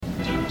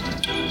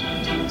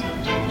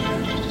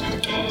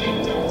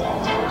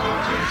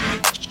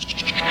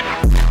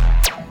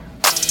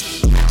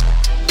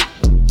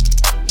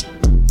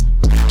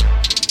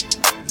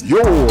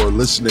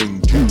listening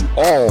to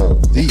All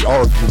the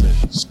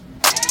Arguments.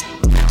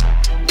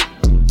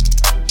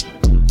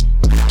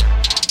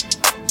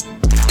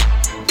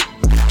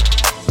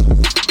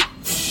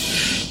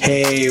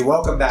 Hey,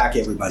 welcome back,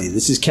 everybody.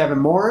 This is Kevin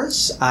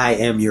Morris. I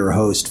am your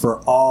host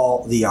for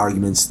All the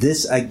Arguments.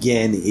 This,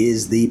 again,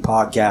 is the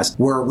podcast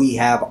where we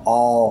have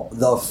all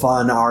the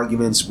fun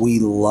arguments we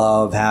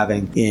love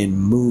having in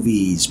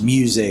movies,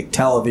 music,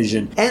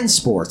 television, and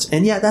sports.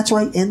 And yeah, that's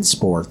right, in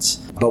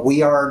sports. But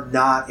we are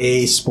not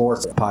a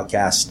sports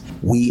podcast.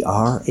 We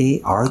are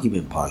a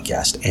argument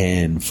podcast.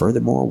 And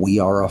furthermore, we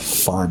are a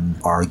fun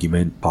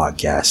argument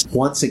podcast.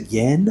 Once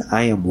again,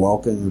 I am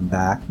welcoming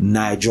back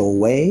Nigel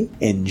Way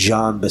and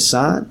John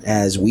Basant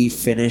as we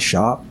finish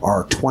up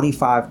our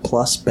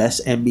 25-plus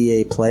best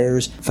NBA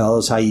players.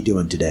 Fellas, how you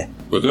doing today?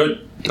 We're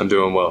good. I'm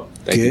doing well.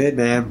 Thank you. Good,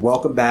 man.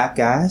 Welcome back,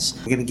 guys.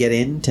 We're going to get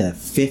into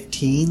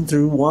 15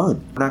 through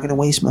 1. We're not going to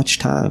waste much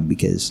time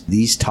because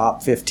these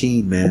top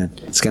 15, man,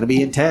 it's going to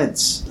be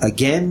intense.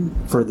 Again,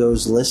 for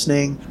those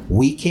listening,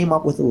 we came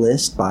up with a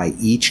list by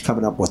each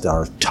coming up with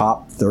our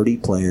top 30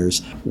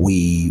 players.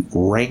 We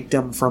ranked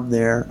them from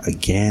there.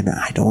 Again,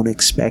 I don't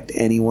expect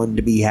anyone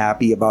to be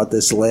happy about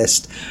this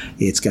list.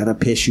 It's going to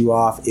piss you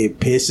off.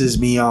 It pisses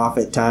me off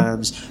at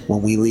times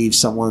when we leave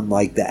someone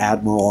like the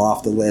Admiral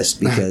off the list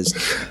because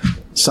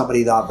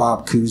somebody thought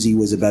Bob Cousy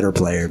was a better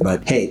player.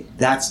 But hey,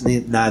 that's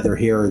neither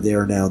here or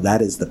there now.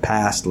 That is the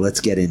past.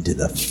 Let's get into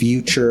the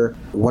future.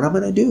 What I'm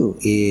going to do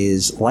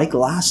is, like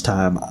last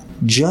time,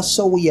 just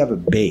so we have a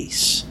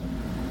base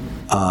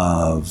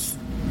of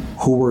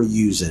who we're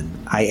using,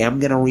 I am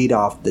going to read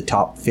off the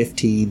top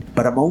 15,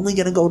 but I'm only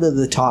going to go to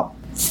the top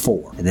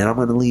 4. And then I'm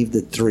going to leave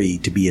the 3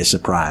 to be a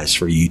surprise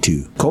for you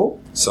two. Cool?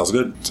 Sounds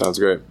good. Sounds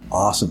great.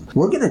 Awesome.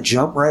 We're going to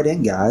jump right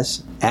in,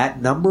 guys. At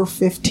number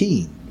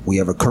 15. We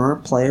have a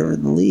current player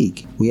in the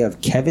league. We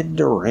have Kevin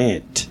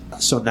Durant.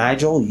 So,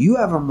 Nigel, you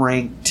have him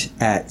ranked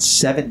at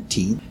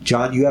 17.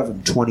 John, you have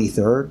him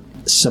 23rd.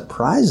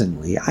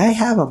 Surprisingly, I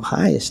have him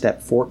highest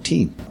at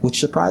 14, which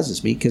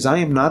surprises me because I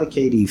am not a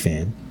KD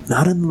fan.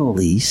 Not in the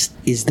least.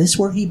 Is this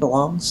where he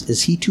belongs?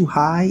 Is he too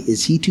high?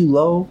 Is he too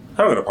low?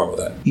 I don't got a problem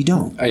with that. You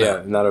don't?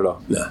 Yeah, not at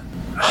all. Nah.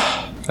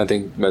 I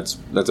think that's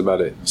about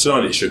it. It's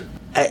not an issue.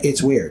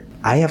 It's weird.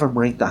 I have him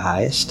ranked the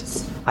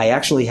highest. I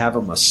actually have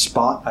him a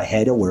spot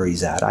ahead of where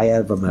he's at. I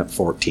have him at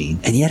 14.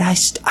 And yet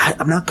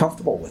I'm not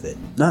comfortable with it.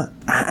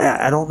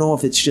 I don't know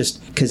if it's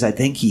just because I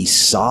think he's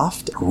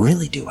soft. I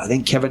really do. I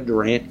think Kevin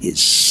Durant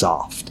is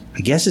soft. I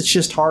guess it's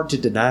just hard to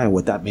deny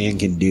what that man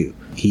can do.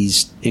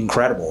 He's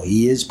incredible.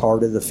 He is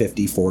part of the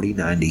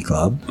 50-40-90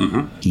 club.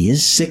 Mm-hmm. He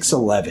is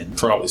 6'11".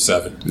 Probably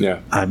 7.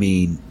 Yeah. I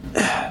mean,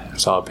 I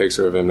saw a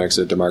picture of him next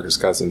to DeMarcus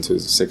Cousins,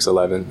 who's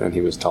 6'11", and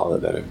he was taller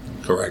than him.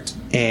 Correct.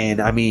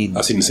 And I mean,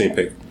 I've seen the same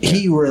pic.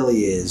 He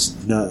really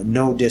is.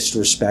 No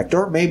disrespect,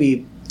 or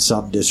maybe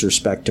some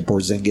disrespect to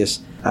Porzingis.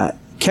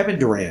 Kevin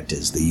Durant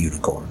is the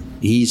unicorn.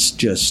 He's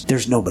just,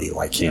 there's nobody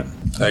like him.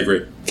 I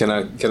agree. Can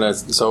I?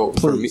 So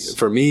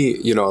for me,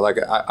 you know, like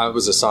I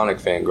was a Sonic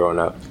fan growing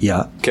up.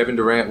 Yeah. Kevin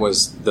Durant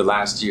was the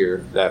last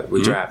year that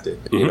we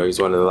drafted. Mm-hmm. You know, he's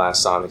one of the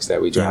last Sonics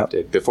that we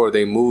drafted before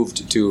they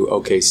moved to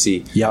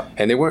OKC. Yeah.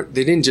 And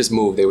they didn't just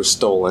move; they were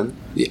stolen.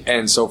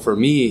 And so for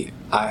me,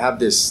 I have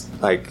this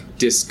like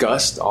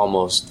disgust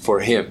almost for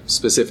him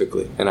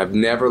specifically, and I've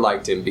never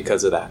liked him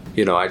because of that.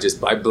 You know, I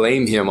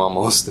blame him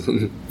almost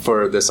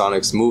for the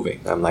Sonics moving.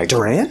 I'm like,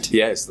 Durant?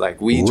 Yes,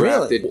 like we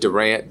drafted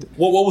Durant.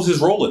 What was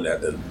his role in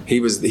that then? He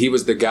was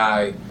the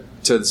guy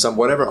to some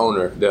whatever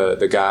owner,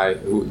 the guy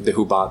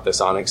who bought the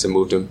Sonics and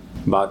moved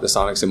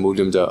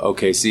him to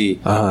OKC.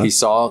 Uh-huh. He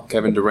saw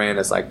Kevin Durant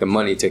as like the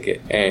money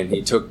ticket, and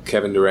he took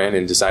Kevin Durant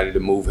and decided to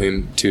move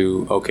him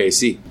to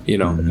OKC. You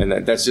know, mm-hmm.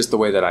 and that's just the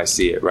way that I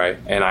see it, right?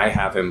 And I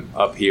have him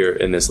up here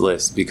in this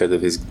list because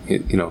of his,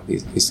 you know,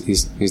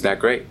 he's that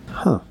great.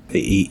 Huh.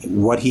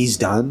 What he's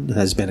done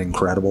has been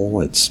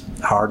incredible. It's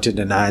hard to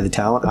deny the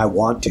talent. I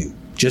want to.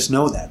 Just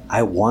know that.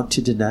 I want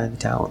to deny the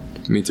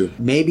talent. Me too.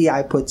 Maybe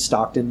I put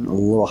Stockton a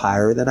little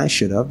higher than I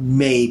should have.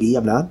 Maybe.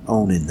 I'm not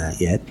owning that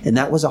yet. And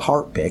that was a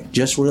heart pick.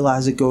 Just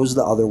realize it goes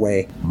the other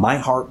way. My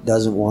heart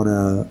doesn't want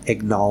to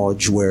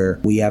acknowledge where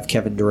we have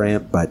Kevin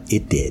Durant, but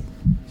it did.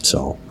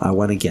 So I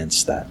went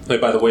against that. Hey,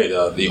 by the way,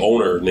 the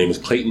owner name is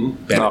Clayton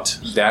Bennett.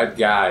 Oh, that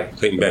guy.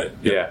 Clayton Bennett.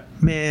 Yeah.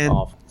 Man,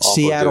 awful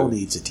Seattle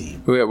needs a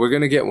team. We're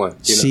going to get one.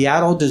 You know?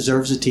 Seattle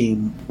deserves a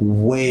team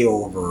way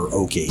over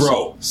OKC.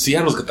 Bro,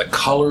 Seattle's got the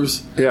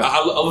colors. Yeah.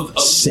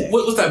 Sick.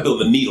 What's that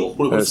build? The Needle?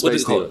 What do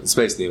they call it?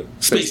 Space Needle.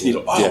 Space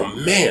Needle. Oh,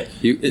 man.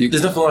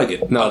 There's nothing like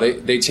it. No,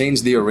 they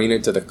changed the arena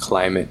to the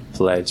Climate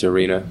Pledge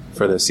Arena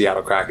for the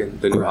Seattle Kraken,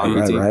 the new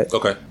hockey team. Right.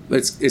 Okay.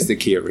 It's the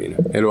Key Arena.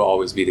 It'll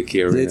always be the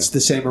Key Arena. It's the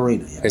same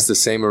arena. Yeah. It's the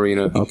same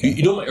arena. Okay.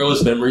 You know my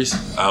earliest memories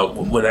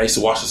when I used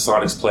to watch the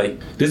Sonics play?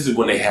 This is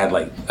when they had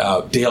like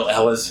Dale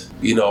Ellis.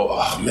 You know,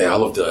 oh man, I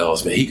love Dale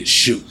Ellis, man. He could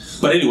shoot.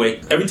 But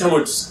anyway, every time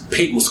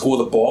Peyton would score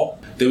the ball,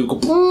 they would go.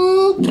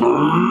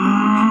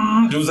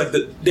 It was like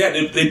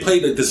they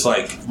played like this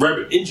like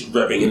engine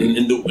revving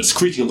and the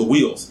screeching of the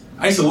wheels.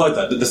 I used to like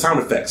that, the sound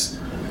effects.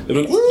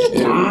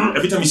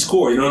 Every time he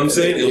scored, you know what I'm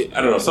saying?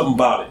 I don't know, something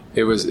about it.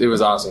 It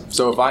was awesome.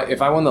 So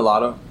if I won the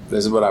lotto,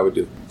 this is what I would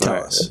do. Tell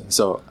Right. us.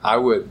 So I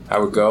would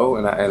go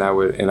and I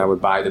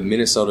would buy the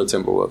Minnesota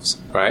Timberwolves,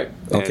 right?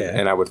 Okay.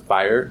 And I would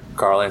fire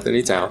Karl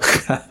Anthony Towns.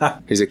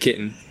 He's a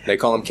kitten. They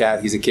call him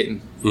Cat. He's a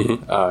kitten.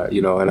 Mm-hmm.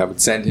 And I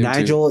would send him.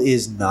 Nigel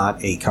is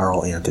not a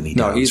Carl Anthony.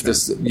 No, Towns he's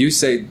fan. the. You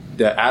say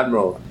the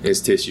Admiral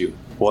is tissue.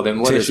 Well,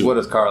 then what is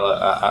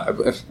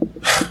Carla?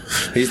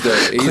 He's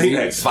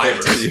Kleenex.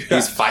 fibers.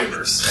 He's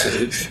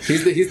fibers.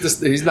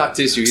 He's not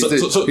tissue. He's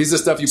the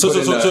stuff you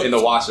put in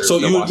the washer. So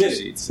the you washing admit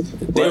sheets.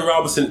 David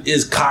Robinson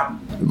is cotton.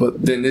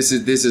 But then this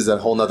is a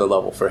whole nother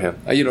level for him.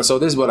 So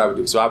this is what I would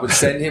do. So I would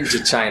send him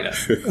to China,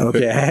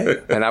 Okay.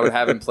 and I would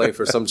have him play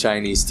for some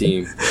Chinese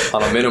team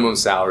on a minimum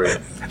salary,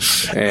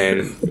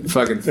 and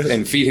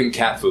feed him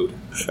cat food.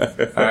 All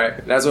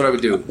right, that's what I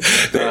would do.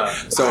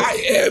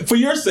 For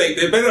your sake,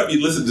 they better not be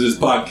listening to this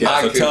podcast.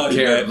 I I'm could telling you,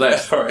 care man.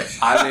 less. All right.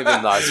 I live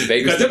in Las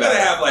Vegas, Because they're gonna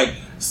Nevada. have like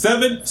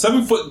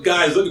 7-foot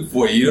guys looking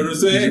for you. You know what I'm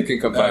saying? You can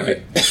come find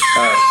me.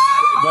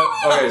 But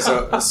okay,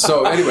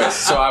 so anyways,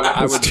 so I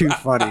That's would too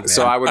funny, man.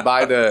 So I would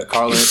buy the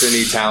Karl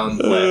Anthony Town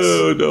less.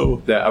 Oh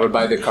no! I would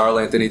buy the Karl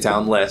Anthony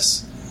Town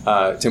less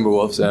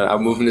Timberwolves. I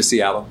would move them to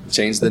Seattle,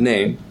 change the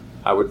name.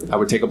 I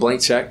would take a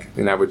blank check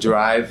and I would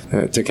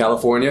drive to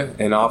California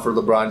and offer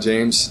LeBron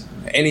James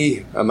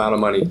any amount of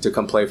money to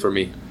come play for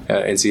me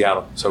in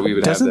Seattle. So we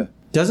would have the.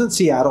 Doesn't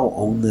Seattle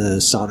own the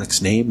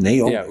Sonics name?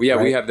 They own it, We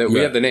right? have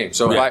the name.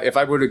 So if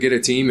I were to get a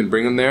team and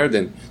bring them there,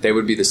 then they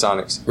would be the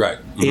Sonics. Right.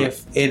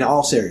 If, in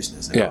all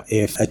seriousness, now,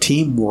 if a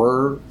team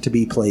were to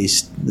be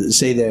placed,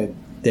 say that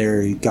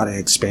they got an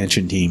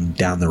expansion team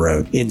down the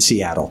road in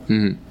Seattle,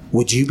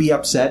 would you be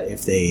upset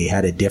if they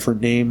had a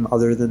different name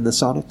other than the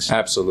Sonics?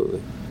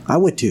 Absolutely. I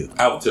would too.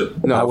 I would too.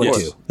 No, I of would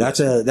course. too. That's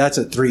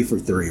a 3 for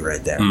 3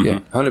 right there. Yeah,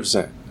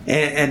 100%.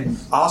 And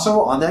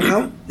also on that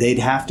note, they'd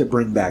have to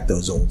bring back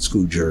those old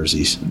school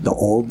jerseys, the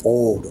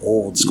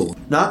old school,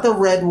 not the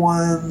red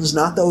ones,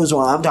 not those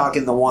ones. I'm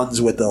talking the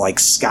ones with the like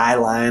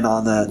skyline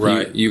on the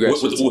Right. You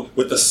guys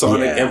with the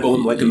Sonic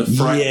emblem like in the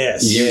front.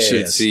 Yes,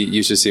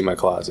 You should see my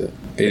closet.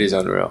 It is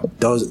unreal.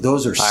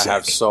 Those are I sick.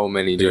 have so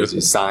many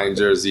jerseys, signed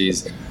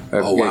jerseys.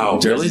 Oh, wow.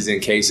 Jerseys in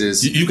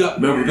cases. You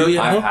got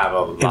memorabilia? I have a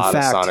lot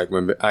fact, of Sonic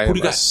memorabilia. I who am do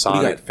you a got?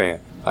 Sonic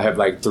fan. I have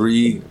like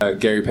 3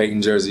 Gary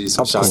Payton jerseys,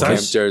 Sean course. Kemp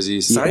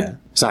jerseys. Signed?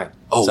 Signed.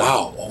 Oh Signed.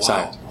 wow! Oh, wow!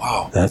 Signed.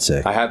 Wow! That's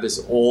it. I have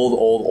this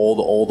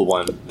old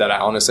one that I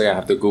honestly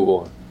have to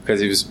Google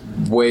because it was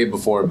way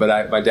before.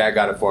 But my dad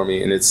got it for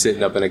me, and it's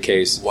sitting up in a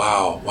case.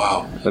 Wow!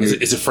 Wow! Let me-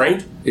 Is it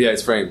framed? Yeah,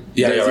 it's framed.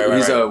 Yeah, right,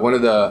 He's right. one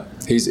of the.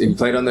 He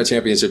played on the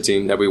championship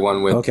team that we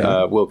won with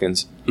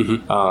Wilkins,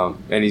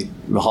 and he's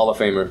a Hall of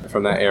Famer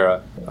from that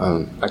era.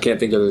 I can't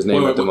think of his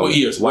name at the moment. What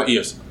years? What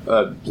years?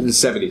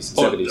 70s.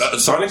 Oh, 70s.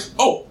 Sonics?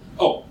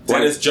 Oh,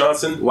 Dennis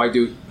Johnson. White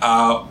dude.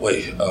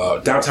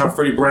 Downtown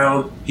Freddie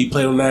Brown. He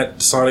played on that.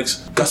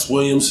 Sonics. Gus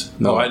Williams.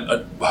 No.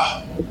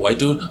 White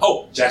dude.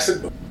 Oh,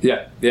 Jackson.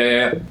 Yeah.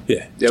 Yeah.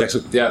 Yep.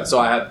 Jackson. Yeah. So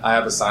I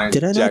have a signed.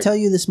 Did I not tell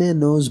you this man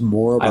knows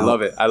more about? I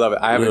love it.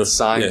 I have a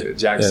signed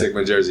Jack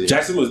Sigma jersey.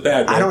 Jackson was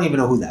bad, man. I don't even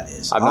know who that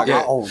is. I'm not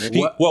gonna- I'll own it.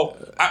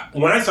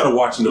 When I started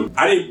watching them,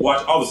 I didn't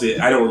watch. Obviously,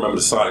 I don't remember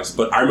the Sonics,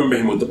 but I remember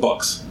him with the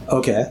Bucks.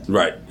 Okay.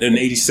 Right. In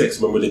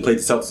 '86, remember they played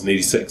the Celtics in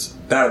 '86.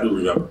 That I do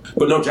remember.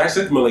 But no,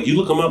 Jackson, like you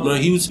look him up,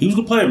 man, he was a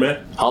good player,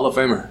 man. Hall of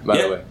Famer,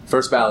 by the way.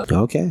 First ballot.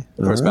 Okay.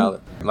 First All right.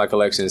 ballot. My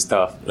collection is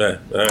tough. Yeah.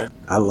 All right.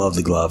 I love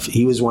the glove.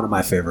 He was one of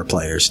my favorite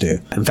players too.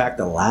 In fact,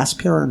 the last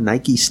pair of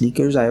Nike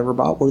sneakers I ever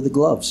bought were the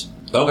gloves.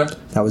 Okay.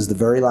 That was the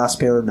very last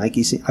pair of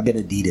Nike sneakers. I've been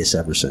Adidas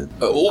ever since.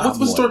 What's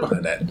the story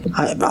behind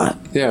that?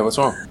 Yeah, what's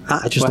wrong?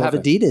 I just What love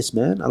happened? Adidas,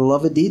 man. I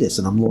love Adidas,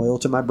 and I'm loyal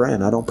to my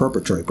brand. I don't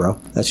perpetrate, bro.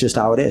 That's just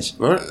how it is.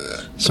 All right.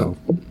 So,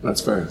 That's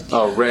fair.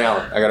 Oh, Ray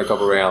Allen. I got a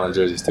couple Ray Allen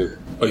jerseys too.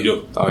 Oh, you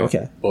do? Oh, yeah.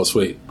 okay. Oh,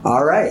 sweet.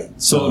 All right.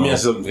 So let me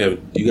ask you something,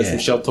 Kevin. You got Yeah. some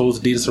shell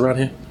toes Adidas around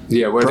here?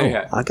 Yeah, where Bro, they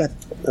at? I got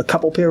a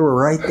couple pair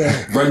right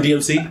there. Run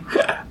DMC?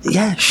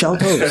 Yeah, shell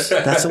toes.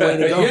 That's the way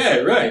to go. Yeah,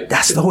 right.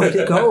 That's the way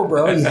to go,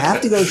 bro. You have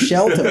to go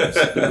shell toes.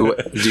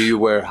 Do you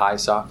wear high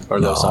sock or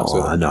low socks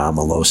with it? No, I'm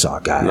a low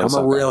sock guy. I'm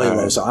sock a really guy.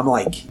 low sock. I'm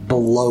like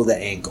below the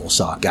ankle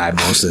sock guy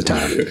most of the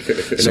time.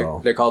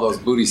 So, They call those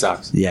booty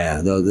socks.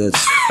 yeah,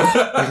 that's.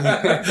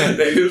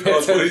 They do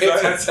those booty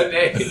socks. That's a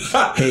name.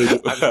 Hey,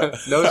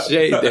 No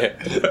shade there.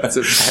 That's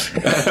a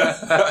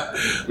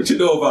What you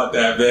know about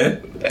that,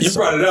 man? You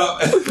brought it up.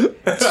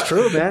 it's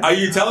true, man. Are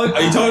you telling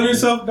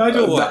yourself,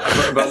 Nigel? What?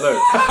 but look.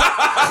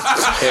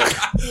 Here,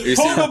 you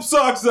see- Pull them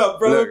socks up,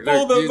 brother.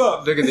 Pull them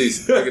up. Look at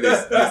these. Look at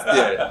these.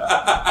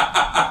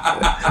 Yeah.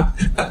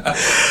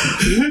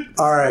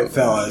 All right,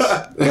 fellas,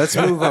 let's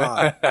move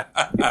on.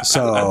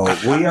 So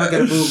we are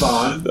going to move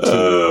on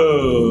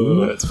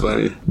to That's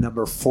funny.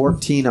 number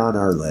 14 on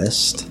our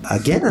list.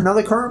 Again,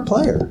 another current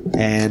player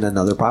and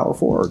another power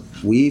forward.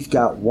 We've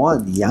got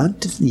one,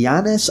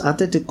 Giannis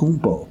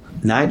Antetokounmpo.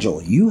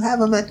 Nigel, you have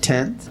him at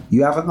 10th.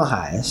 You have him the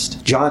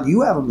highest. John,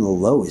 you have him the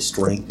lowest,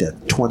 ranked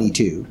at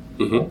 22.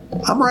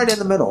 Mm-hmm. I'm right in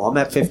the middle. I'm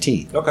at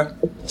 15. Okay.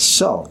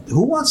 So,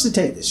 who wants to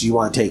take this? You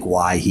want to take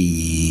why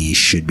he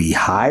should be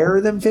higher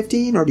than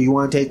 15, or do you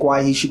want to take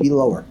why he should be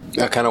lower?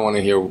 I kind of want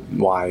to hear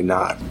why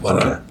not.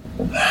 Why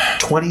not?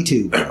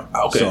 22.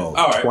 Okay. So,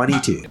 All right.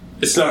 22.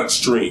 It's not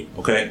extreme,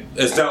 okay?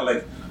 It's not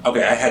like,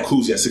 okay, I had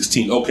Kuz at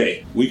 16.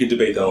 Okay, we can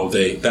debate that all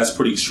day. That's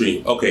pretty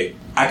extreme. Okay,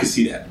 I can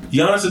see that.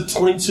 Giannis at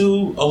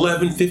 22,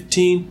 11,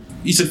 15.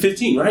 You said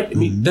 15, right? I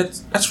mean,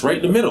 that's right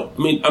in the middle.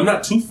 I mean, I'm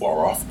not too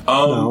far off.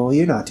 No,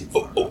 you're not too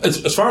far.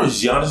 As far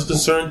as Giannis is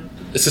concerned,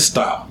 it's his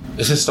style.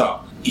 It's his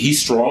style. He's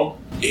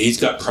strong.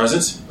 He's got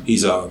presence.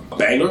 He's a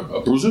banger,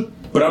 a bruiser.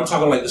 But I'm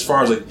talking like as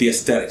far as like the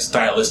aesthetic,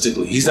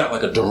 stylistically. He's not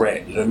like a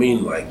Durant, you know what I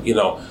mean? Like, you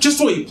know, just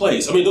the way he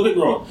plays. I mean, don't get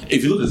me wrong.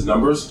 If you look at his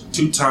numbers,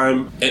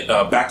 2-time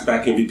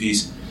back-to-back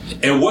MVPs,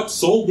 and what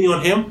sold me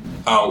on him,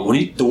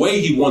 the way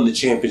he won the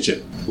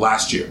championship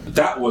last year,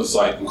 that was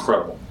like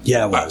incredible.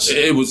 Yeah, it was.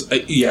 It was,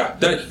 yeah.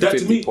 That 50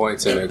 to me,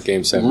 points in a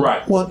game 7.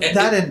 right? Well,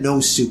 that and no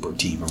super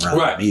team around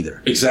right him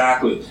either.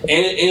 Exactly,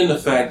 and the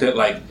fact that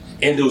like,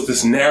 and there was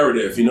this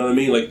narrative, you know what I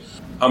mean? Like,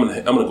 I'm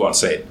gonna go out and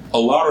say it. A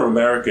lot of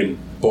American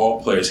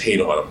ball players hate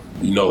on him.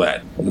 You know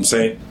that. You know what I'm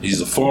saying? He's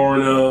a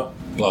foreigner,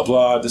 blah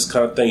blah, this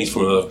kind of thing. He's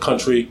from another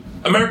country.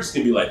 Americans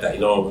can be like that,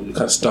 you know, they're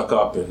kind of stuck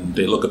up and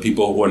they look at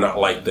people who are not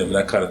like them,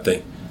 that kind of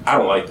thing. I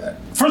don't like that.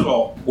 First of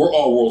all, we're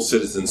all world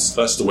citizens.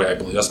 That's the way I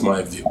believe. That's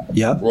my view.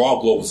 Yeah. We're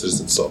all global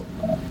citizens, so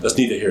that's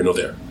neither here nor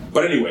there.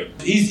 But anyway,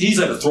 he's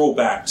like a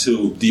throwback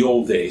to the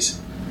old days.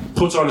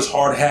 Puts on his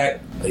hard hat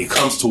and he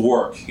comes to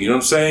work. You know what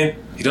I'm saying?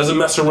 He doesn't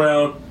mess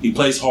around. He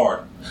plays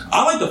hard.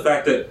 I like the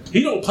fact that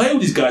he don't play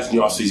with these guys in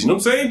the offseason. You know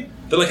what I'm saying?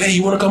 They're like, hey,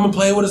 you want to come and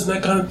play with us and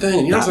that kind of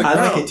thing. And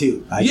I like it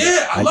too.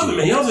 I love it,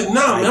 man. I was like,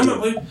 nah, man, I'm not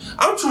playing.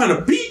 I'm trying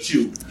to beat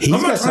you.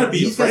 I'm not trying to be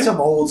your friend. He's got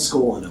some old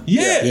school in him.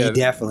 Yeah. He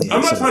definitely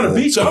I'm has not some trying to old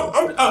beat you. school.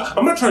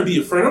 I'm not trying to be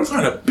your friend. I'm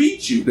trying to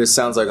beat you. This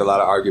sounds like a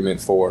lot of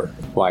argument for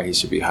why he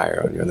should be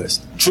higher on your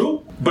list.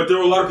 True. But there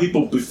were a lot of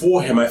people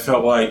before him I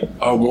felt like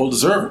are well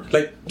deserved.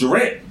 Like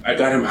Durant. I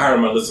got him higher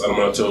on my list. I don't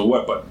want to tell you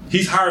what, but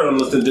he's higher on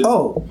the list than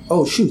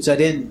Oh, shoots.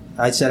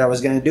 I said I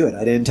was going to do it.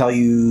 I didn't tell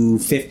you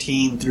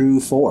 15 through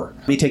 4.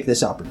 Let me take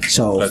this up.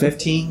 So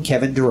 15,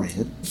 Kevin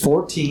Durant.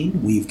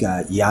 14, we've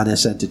got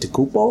Giannis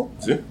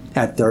Antetokounmpo. See?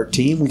 At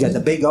 13, we got the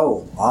big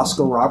O,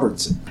 Oscar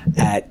Robertson.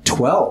 At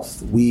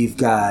 12th, we've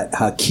got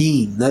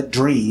Hakeem, the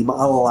Dream,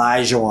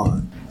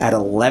 Olajuwon. At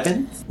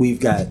 11th, we've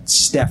got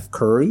Steph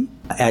Curry.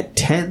 At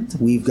 10th,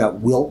 we've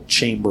got Wilt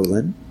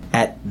Chamberlain.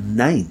 At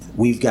 9th,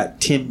 we've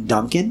got Tim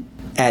Duncan.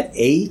 At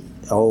 8th,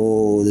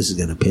 oh, this is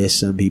going to piss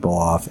some people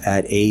off.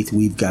 At 8th,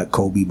 we've got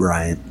Kobe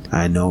Bryant.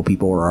 I know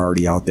people are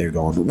already out there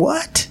going,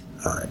 what?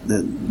 All right,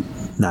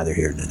 neither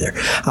here nor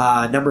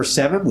there. Number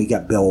 7, we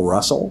got Bill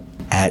Russell.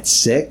 At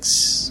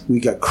 6, we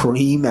got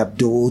Kareem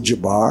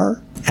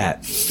Abdul-Jabbar.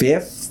 At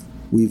 5th,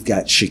 we've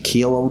got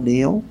Shaquille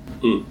O'Neal.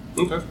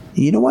 Okay.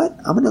 You know what?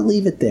 I'm going to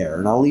leave it there,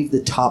 and I'll leave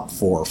the top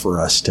 4 for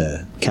us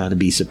to kind of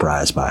be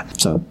surprised by.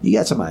 So you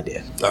got some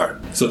idea. All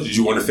right. So did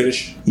you want to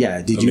finish?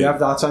 Yeah. Did you have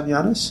thoughts on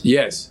Giannis?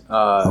 Yes.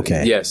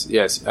 Okay.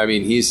 Yes. I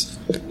mean, he's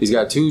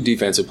got 2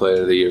 Defensive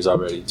Player of the Years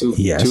already. Two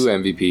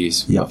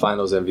MVPs. Yep. A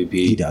Finals MVP.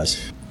 He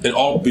does. And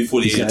all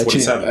before the age of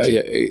 27.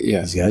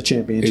 Yeah. He's got a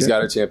championship. He's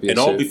got a championship. And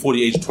all before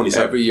the age of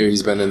 27. Every year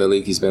he's been in the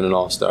league, he's been an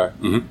all-star.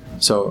 Mm-hmm.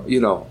 So,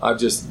 you know,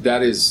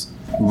 that is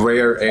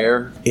rare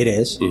air. It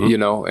is. Mm-hmm. You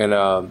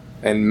know,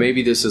 and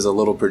maybe this is a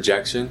little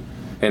projection.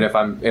 And if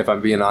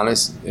I'm being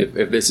honest,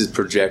 if this is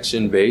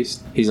projection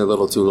based, he's a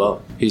little too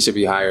low. He should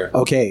be higher.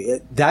 Okay,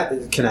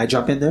 can I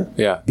jump in there?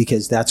 Yeah.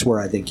 Because that's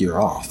where I think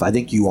you're off. I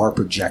think you are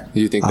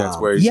projecting. You think that's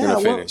where he's going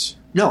to finish?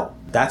 No,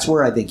 that's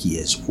where I think he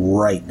is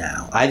right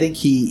now. I think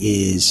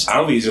he is. I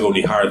don't think he's going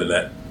to be higher than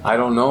that. I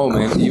don't know,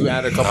 man. You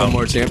add a couple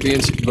more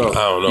champions, bro. I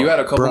don't know. You add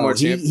a couple more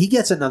champions. He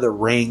gets another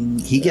ring.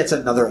 He gets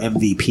another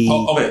MVP.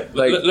 Oh,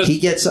 okay. He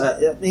gets.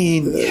 I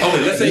mean,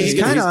 let's say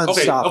he's kind of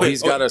unstoppable.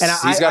 He's got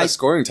a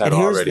scoring title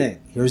already.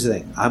 Here's the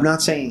thing. I'm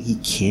not saying he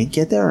can't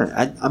get there.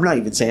 I'm not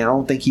even saying I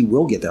don't think he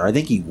will get there. I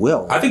think he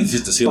will. I think it's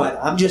just the ceiling.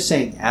 But I'm just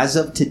saying, as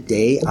of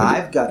today,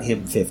 I've got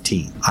him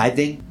 15. I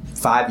think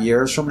 5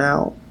 years from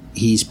now,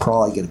 he's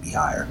probably going to be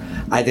higher.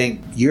 I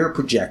think you're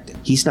projecting.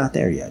 He's not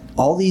there yet.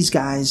 All these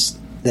guys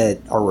that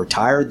are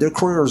retired, their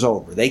career is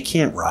over. They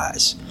can't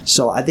rise.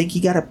 So I think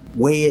you got to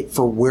weigh it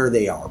for where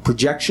they are.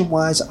 Projection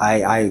wise,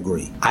 I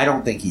agree. I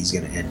don't think he's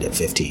going to end at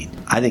 15.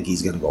 I think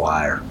he's going to go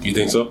higher. You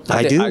think so?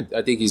 I do.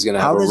 I think he's going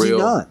to have a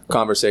real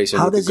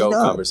conversation with the GOAT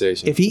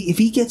conversation. If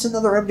he gets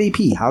another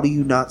MVP, how do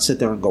you not sit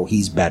there and go,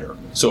 he's better?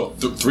 So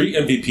 3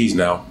 MVPs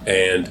now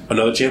and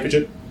another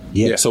championship?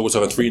 Yeah. So we're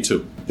talking 3 and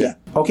 2. Yeah.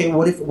 Okay,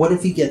 what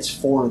if he gets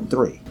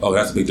 4-3? Oh,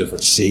 that's a big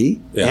difference.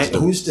 See? Yeah, And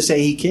who's to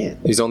say he can't?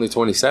 He's only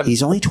 27.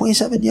 He's only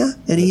 27, yeah.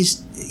 And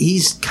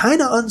he's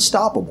kind of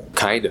unstoppable.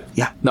 Kind of.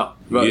 Yeah. No.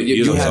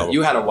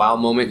 You had a wow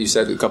moment. You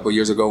said a couple of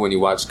years ago when you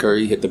watched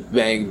Curry hit the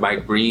bang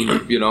Mike Breen,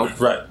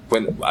 Right.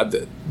 When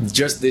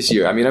just this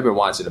year, I mean, I've been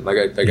watching him.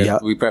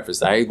 We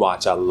prefaced, I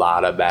watch a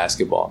lot of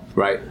basketball,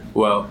 right?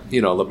 Well,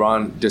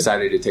 LeBron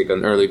decided to take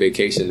an early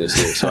vacation this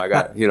year, so I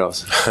got, I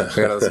got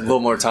a little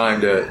more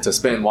time to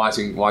spend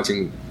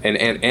watching and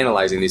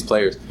analyzing these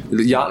players.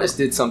 Giannis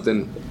did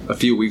something a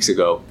few weeks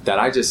ago that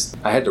I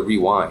had to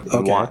rewind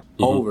and watch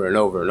over and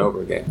over and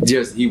over again.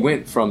 He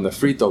went from the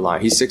free throw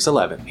line. He's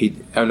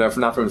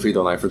 6'11". Not from the free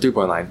throw line, for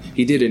 3-point line.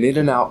 He did an in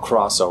and out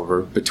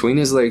crossover between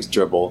his legs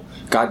dribble,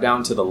 got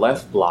down to the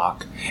left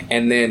block,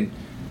 and then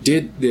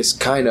did this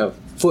kind of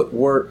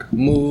footwork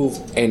move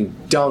and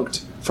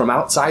dunked from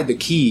outside the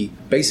key,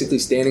 basically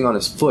standing on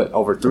his foot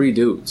over 3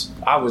 dudes.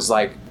 I was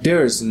like,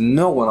 there is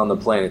no one on the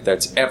planet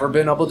that's ever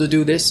been able to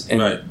do this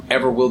and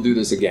ever will do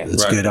this again.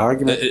 That's a good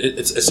argument.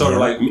 It's sort of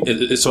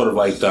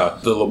like the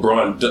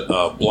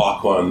LeBron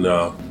block on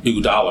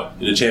Iguodala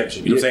in the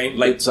championship. You know what I'm saying?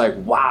 Like, it's like,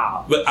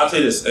 wow. But I'll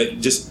say this,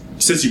 just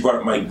since you brought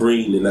up Mike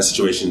Breen in that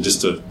situation,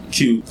 just to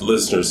cue the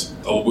listeners,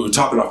 we were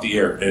talking off the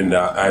air, and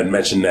I had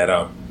mentioned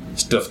that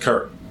Steph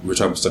Curry. We were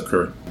talking about Steph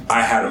Curry.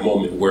 I had a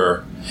moment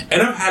where,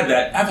 and I've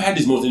had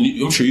these moments,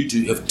 and I'm sure you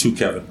do have too,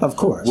 Kevin. Of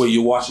course. Where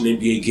you're watching an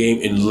NBA game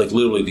and like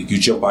literally you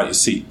jump out of your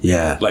seat.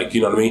 Yeah. Like,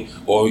 you know what I mean?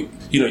 Or,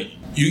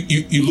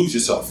 you lose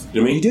yourself.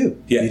 You know what I mean? You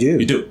do. Yeah, you do.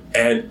 You do.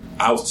 And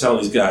I was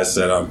telling these guys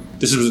that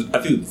this was, I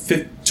think,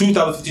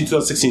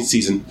 2015-2016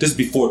 season. This is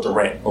before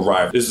Durant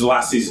arrived. This is the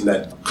last season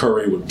that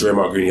Curry with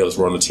Draymond Green Hills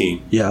were on the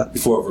team. Yeah.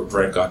 Before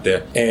Durant got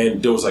there.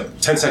 And there was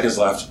like 10 seconds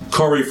left.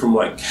 Curry from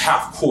like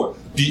half court,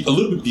 a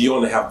little bit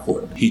beyond the half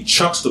court, he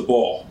chucks the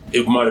ball.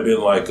 It might have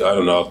been like, I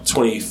don't know,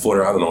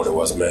 28-footer. I don't know what it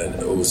was, man.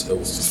 It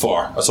was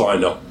far. That's all I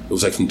know. It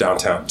was like from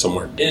downtown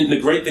somewhere. And the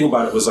great thing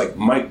about it was like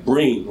Mike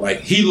Breen,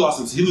 like he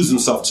loses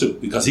himself too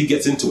because he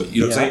gets into it.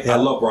 You know what I'm saying? Yeah. I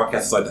love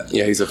broadcasters like that.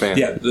 Yeah, he's a fan.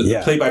 Yeah,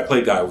 the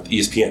play-by-play guy with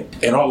ESPN.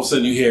 And all of a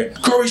sudden you hear,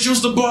 Curry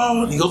shoots the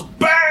ball, and he goes,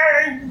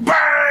 bang,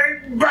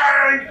 bang,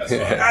 bang.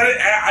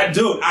 I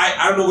do it.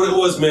 I don't know what it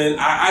was, man.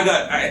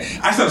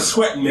 I started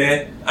sweating,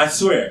 man. I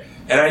swear.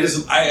 And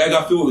I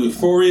got filled with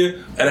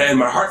euphoria, and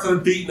my heart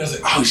started beating. I was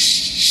like, oh,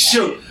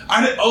 shoot.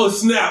 Oh,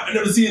 snap. I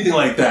never seen anything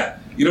like that.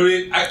 You know what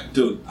I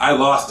mean? I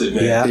lost it,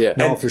 man. Yeah.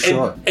 No, for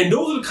sure. And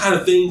those are the kind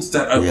of things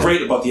that are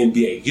great about the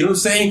NBA. You know what I'm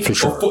saying? For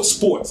sure. Or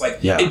sports. Like,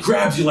 it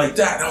grabs you like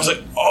that. And I was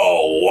like,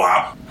 oh,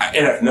 wow.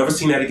 And I've never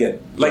seen that again.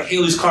 Like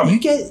Haley's Comet. You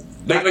get...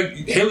 Like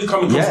Haley's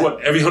Comet comes,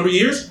 every 100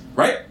 years?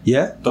 Right?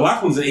 Yeah. The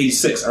last one's in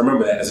 86. I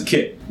remember that as a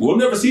kid. We'll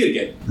never see it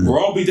again. We'll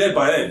all be dead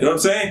by then. You know what I'm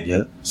saying?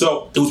 Yeah.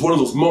 So it was one of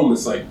those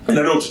moments, like, and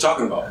I know what you're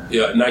talking about,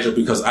 Nigel,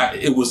 because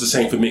it was the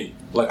same for me.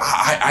 Like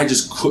I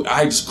just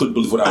couldn't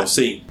believe what I was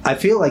seeing. I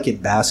feel like in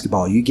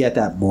basketball, you get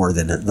that more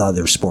than the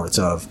other sports.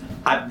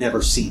 I've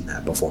never seen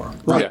that before.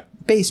 Like, yeah.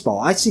 Baseball,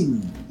 I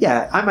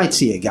might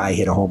see a guy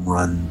hit a home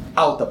run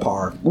out the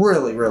park,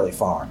 really, really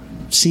far.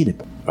 I've seen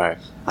it. Right.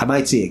 I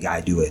might see a guy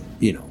do it,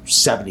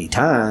 70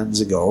 times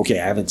and go, okay,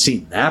 I haven't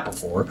seen that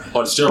before.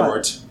 On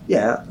steroids.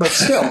 But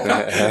still,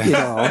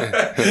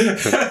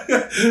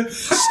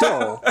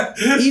 still,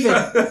 even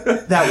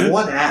that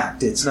one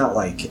act, it's not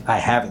like I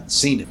haven't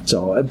seen it.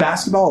 So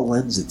basketball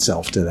lends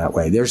itself to that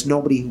way. There's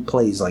nobody who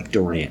plays like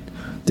Durant.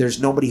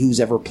 There's nobody who's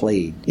ever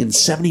played in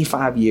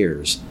 75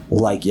 years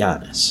like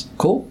Giannis.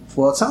 Cool.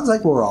 Well, it sounds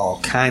like we're all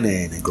kind of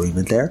in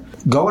agreement there.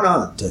 Going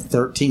on to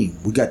 13,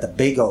 we got the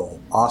big O,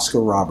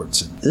 Oscar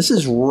Robertson. This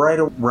is right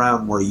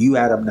around where you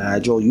had him,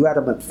 Nigel. You had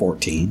him at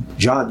 14.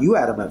 John, you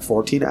had him at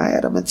 14. I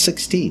had him at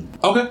 16.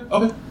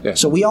 Okay. Yeah.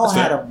 So we all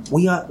had him.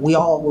 We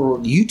all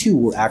were. You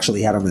two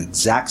actually had him in the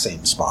exact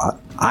same spot.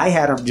 I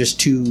had him just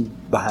 2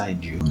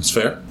 behind you. That's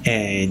fair.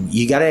 And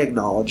you got to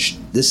acknowledge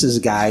this is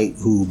a guy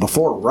who,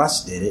 before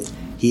Russ did it,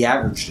 he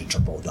averaged a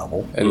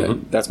triple-double.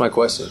 And that's my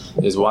question,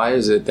 is why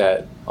is it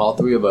that all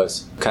 3 of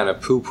us kind of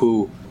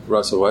poo-poo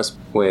Russell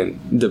Westbrook when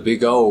the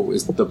Big O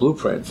is the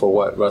blueprint for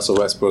what Russell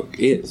Westbrook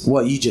is?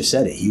 Well, you just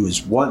said it. He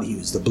was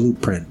the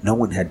blueprint. No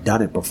one had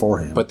done it before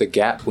him. But the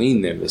gap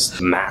between them is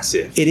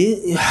massive. It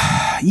is,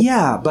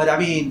 yeah, but I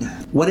mean,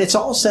 when it's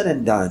all said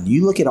and done,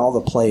 you look at all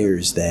the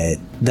players that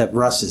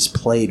Russ has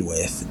played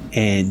with,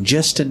 and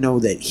just to know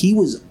that he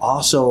was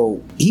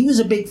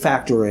a big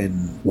factor in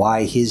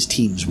why his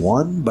teams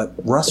won, but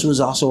Russ was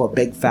also a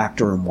big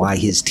factor in why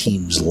his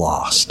teams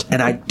lost.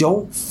 And I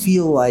don't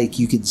feel like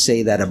you can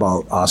say that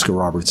about Oscar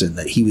Robertson,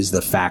 that he was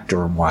the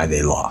factor in why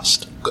they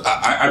lost.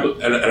 I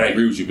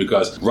agree with you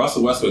because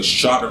Russell Westbrook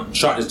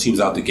shot his teams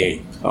out the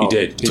game. He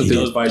did. Took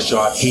those by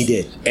shots. He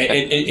did.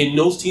 And in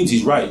those teams,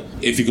 he's right.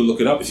 If you could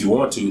look it up if you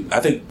want to, I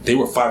think they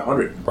were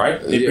 500,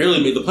 right? They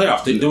barely made the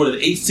playoffs. They were an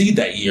 8th seed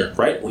that year,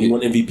 right? When he won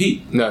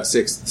MVP. No,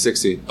 6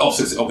 seed. Oh,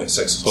 6. Okay,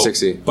 6. So, 6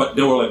 seed. But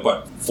they were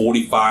like,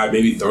 45,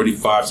 maybe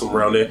 35,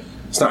 somewhere around there.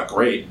 It's not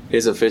great.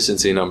 His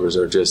efficiency numbers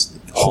are just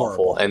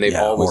awful, and they've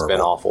always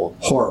been awful.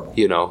 Horrible.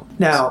 You know.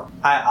 Now,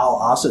 I'll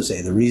also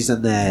say the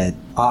reason that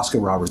Oscar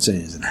Robertson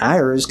isn't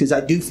higher is because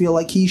I do feel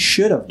like he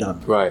should have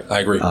done. Right. I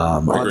agree.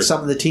 On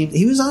some of the team,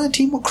 he was on a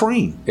team with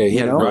Kareem. Yeah, he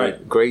had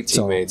Right. great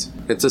teammates.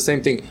 It's the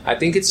same thing. I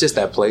think it's just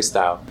that play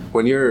style.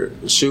 When you're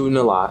shooting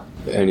a lot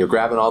and you're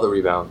grabbing all the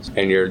rebounds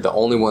and you're the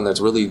only one that's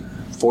really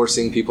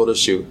forcing people to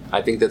shoot,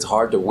 I think that's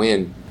hard to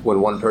win when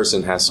one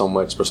person has so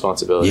much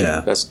responsibility.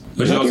 Yeah. That's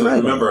But you also right.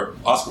 remember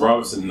Oscar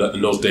Robertson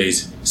in those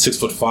days,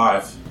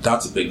 6'5".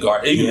 That's a big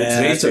guard. Even in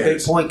today's that's a big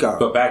standards. point guard.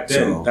 But back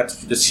then, So-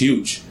 that's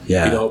huge.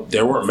 Yeah. You know,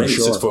 there weren't many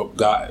For sure.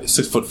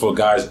 6'4"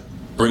 guys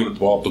bringing the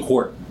ball up the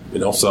court. You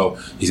know, so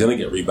he's going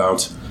to get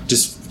rebounds.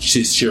 Just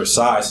his sheer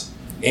size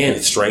and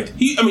his strength.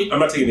 I'm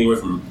not taking anything away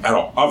from him at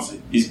all.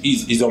 Obviously,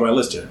 he's on my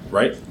list here,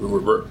 right?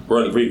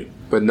 We're in agreement.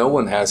 But no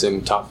one has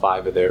him top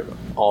 5 of their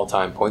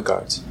all-time point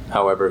guards.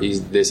 However,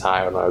 he's this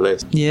high on our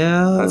list.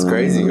 Yeah, That's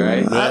crazy,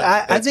 right?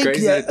 I That's think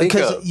crazy to think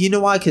because of. you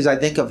know why? Because I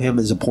think of him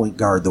as a point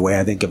guard the way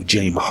I think of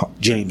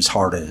James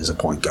Harden as a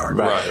point guard.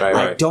 Right.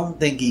 I don't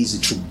think he's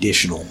a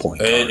traditional point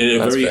guard. And a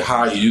That's very fair.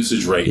 high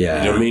usage rate. Yeah.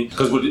 You know what I mean?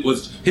 Because what it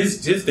was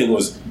his thing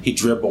was he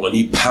dribble and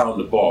he pound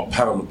the ball,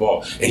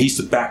 and he used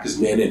to back his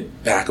man in,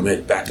 back him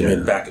in, back him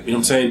in, back him. You know what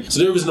I'm saying? So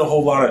there wasn't a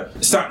whole lot of.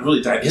 It's not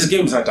really his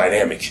game is not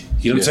dynamic.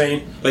 You know what I'm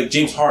saying? Like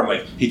James Harden,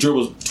 like he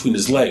dribbles between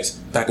his legs,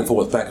 back and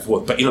forth, back and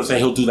forth. But you know what I'm saying?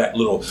 He'll do that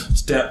little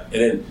step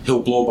and then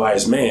he'll blow by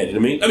his man. You know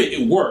what I mean? I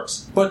mean, it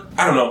works, but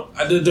I don't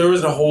know. There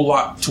isn't a whole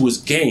lot to his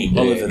game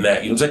other than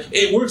that. You know what I'm saying?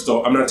 It works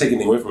though. I'm not taking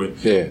anything away from it.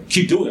 Yeah.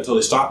 Keep doing it until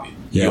they stop you.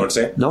 You know what I'm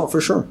saying? No, for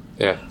sure.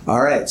 Yeah.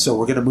 All right, so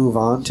we're going to move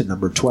on to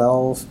number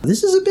 12.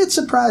 This is a bit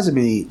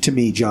surprising to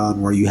me,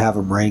 John, where you have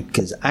him ranked,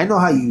 because I know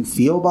how you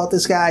feel about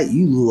this guy.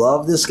 You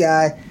love this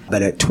guy.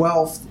 But at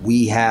 12th,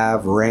 we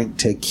have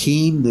ranked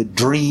Hakeem the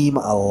Dream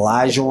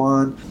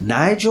Olajuwon.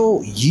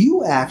 Nigel,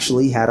 you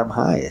actually had him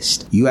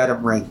highest. You had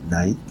him ranked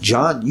 9th.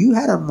 John, you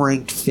had him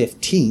ranked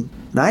 15th.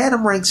 And I had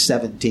him ranked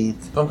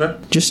 17th. Okay.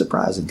 Just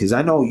surprising, because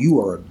I know you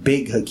are a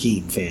big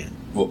Hakeem fan.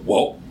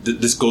 Well,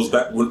 this goes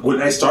back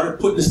when I started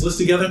putting this list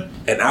together,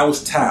 and I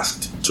was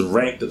tasked to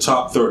rank the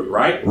top 30.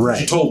 Right?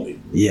 Right. You told me.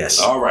 Yes.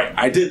 All right,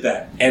 I did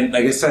that, and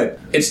like I said,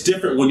 it's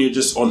different when you're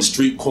just on the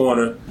street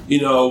corner,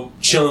 you know,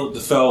 chilling with the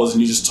fellas,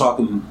 and you're just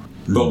talking.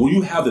 But when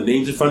you have the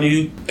names in front of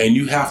you and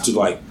you have to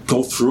like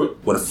go through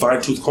it with a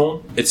fine-tooth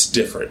comb, it's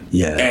different.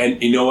 Yeah.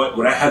 And you know what?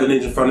 When I had the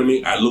names in front of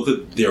me, I looked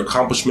at their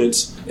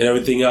accomplishments and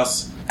everything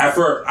else. At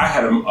first, I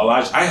had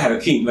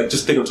Hakeem. Like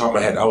just thinking on top of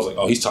my head, I was like,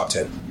 "Oh, he's top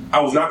 10." I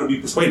was not going to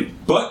be persuaded,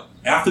 but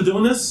after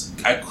doing this,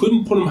 I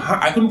couldn't put him.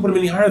 I couldn't put him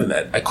any higher than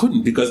that. I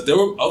couldn't because there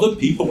were other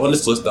people on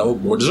this list that were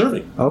more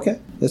deserving. Okay,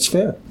 that's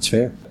fair. It's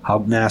fair.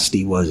 How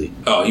nasty was he?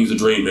 Oh, he was a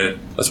dream, man.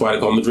 That's why they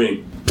call him the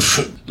dream.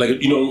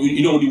 Like you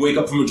know when you wake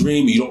up from a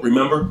dream, you don't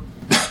remember.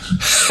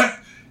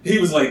 He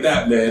was like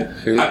that,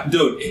 man.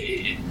 Dude.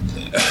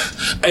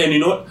 And you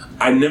know what?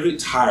 I never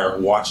tire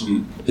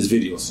watching his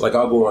videos. Like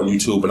I'll go on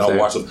YouTube and I'll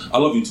watch them. I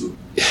love YouTube.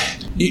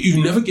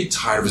 You never get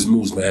tired of his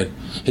moves, man.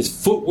 His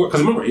footwork.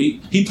 Because remember,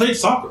 he played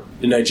soccer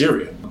in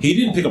Nigeria. He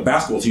didn't pick up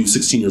basketball until he was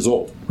 16 years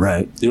old.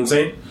 Right. You know what I'm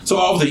saying? So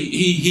obviously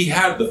he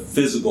had the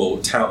physical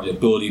talent, the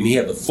ability, and he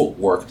had the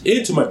footwork.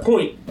 And to my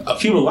point,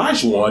 Hakeem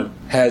Olajuwon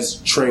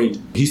has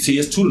trained. He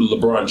has tutored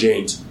LeBron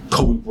James,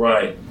 Kobe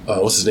Bryant,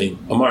 what's his name,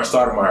 Amar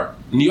Stoudemire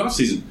in the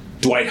offseason,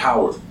 Dwight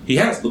Howard. He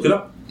has. Look it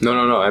up. No.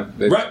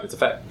 Right. It's a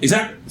fact.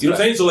 Exactly. You know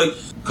what I'm saying? So like,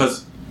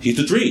 because he's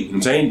the dream. You know what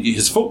I'm saying?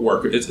 His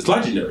footwork, it's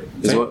legendary.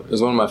 He's one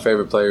of my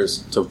favorite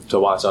players to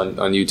watch on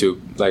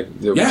YouTube. Like,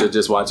 to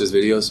just watch his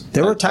videos.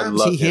 There were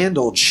times he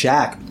handled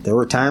Shaq.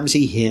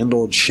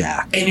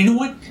 And you know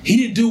what? He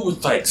didn't do it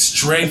with like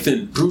strength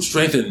and brute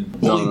strength and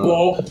bully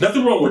ball.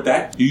 Nothing wrong with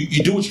that.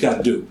 You do what you got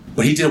to do.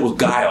 But he did it with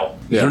guile.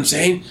 You know what I'm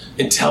saying?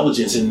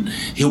 Intelligence, and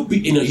he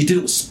did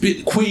it with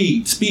speed,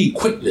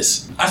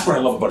 quickness. That's what I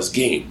love about his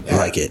game. I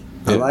like it.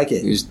 I like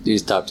it.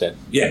 He's top 10.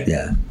 Yeah.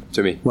 Yeah.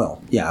 To me.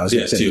 Well, yeah, I was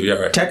going to say, too, yeah,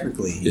 right.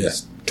 technically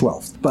he's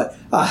 12th. But,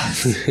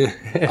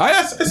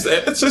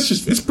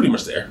 it's pretty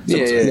much there.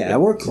 yeah,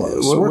 we're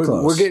close. We're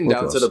close. We're getting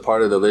down close. to the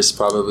part of the list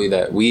probably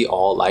that we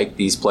all like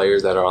these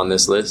players that are on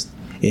this list.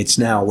 It's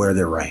now where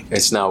they're ranked.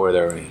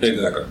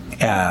 Exactly.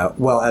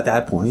 Well, at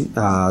that point,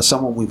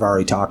 someone we've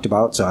already talked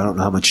about, so I don't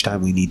know how much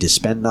time we need to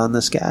spend on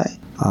this guy.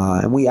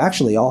 And we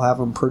actually all have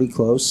him pretty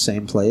close,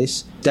 same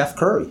place. Steph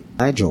Curry.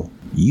 Nigel,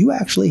 you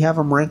actually have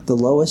him ranked the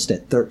lowest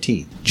at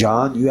 13th.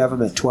 John, you have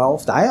him at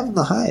 12th. I have him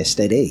the highest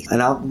at 8th.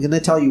 And I'm going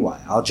to tell you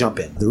why. I'll jump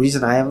in. The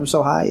reason I have him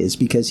so high is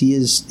because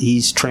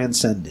he's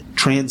transcended.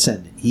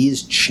 He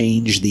has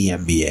changed the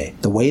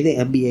NBA. The way the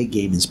NBA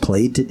game is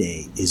played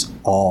today is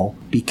all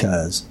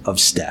because of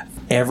Steph.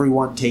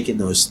 Everyone taking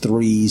those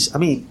threes. I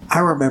mean, I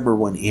remember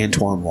when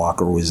Antoine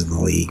Walker was in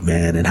the league,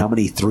 man, and how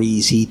many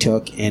threes he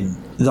took and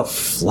the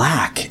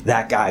flack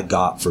that guy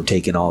got for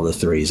taking all the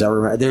threes. I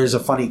remember there's a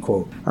funny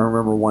quote. I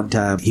remember one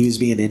time he was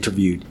being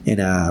interviewed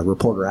and a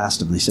reporter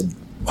asked him, they said,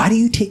 "Why do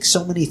you take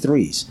so many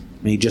threes?"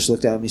 And he just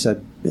looked at him and he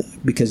said,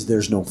 "Because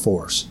there's no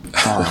force."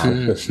 But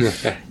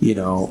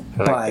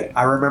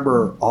I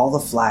remember all the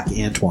flack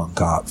Antoine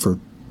got for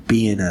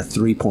being a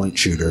 3-point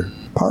shooter.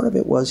 Part of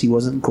it was he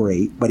wasn't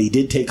great, but he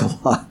did take a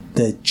lot.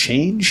 The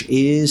change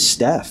is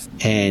Steph,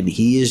 and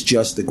he is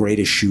just the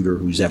greatest shooter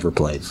who's ever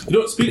played.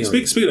 Speaking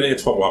of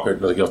Antoine Walker,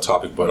 another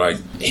topic, but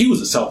he was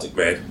a Celtic,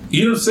 man.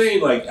 You know what I'm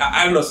saying?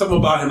 I don't know, something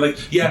about him.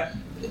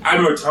 I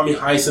remember Tommy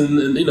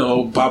Heisen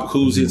and Bob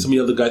Cousy and some of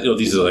the other guys.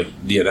 These are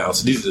the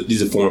announcers.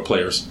 These are former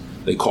players.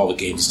 They call the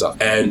game and stuff.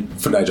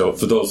 And for Nigel,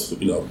 for those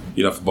you're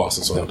not from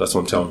Boston, so that's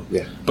what I'm telling you.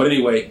 Yeah. But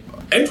anyway,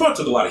 Antoine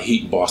took a lot of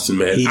heat in Boston,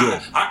 man. He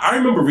did. I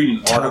remember reading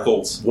an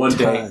article one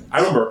day.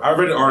 I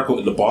read an article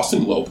in the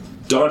Boston Globe.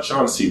 Don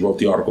Shaughnessy wrote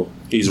the article.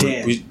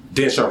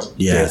 Dan Shaughnessy.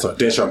 Yeah.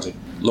 Dan Shaughnessy,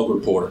 local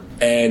reporter.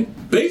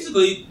 And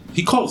basically,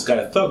 he called this guy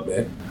a thug,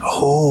 man.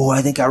 Oh,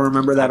 I think I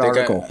remember that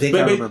article. He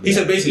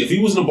said basically, if he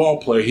wasn't a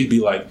ball player, he'd be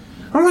like,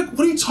 I'm like,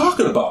 what are you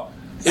talking about?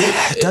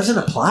 It doesn't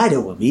apply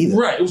to him either.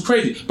 Right, it was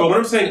crazy. But what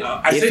I'm saying,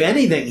 if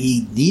anything,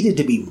 he needed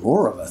to be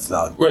more of a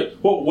thug. Right.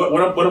 Well,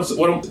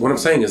 what I'm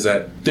saying is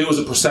that there was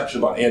a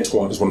perception about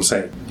Antoine. Is what I'm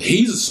saying.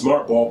 He's a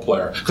smart ball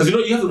player because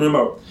you have to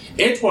remember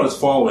Antoine is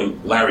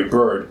following Larry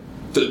Bird,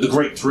 the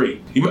great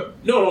three.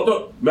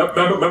 No.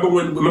 Remember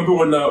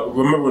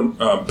when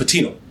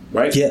Patino,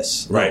 right?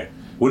 Yes. Right.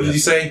 What did he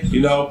say?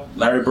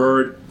 Larry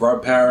Bird,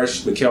 Rob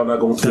Parrish, Mikhail not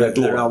going through that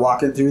door. They're not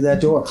walking through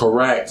that door.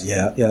 Correct.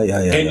 Yeah.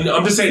 And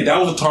I'm just saying that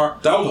was a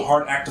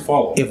hard act to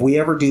follow. If we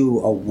ever do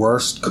a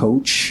worst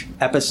coach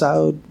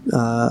episode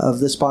of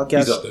this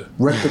podcast, he's up there.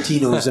 Rick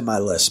Pitino is in my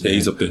list. Man. Yeah,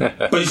 he's up there.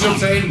 But you see what I'm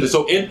saying?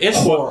 So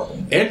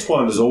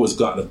Antoine has always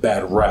gotten a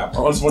bad rap.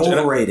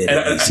 Overrated.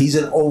 He's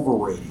an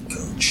overrated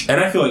coach.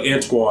 And I feel like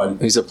Antoine,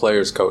 he's a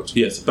player's coach.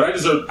 Yes, but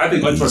I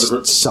think Antoine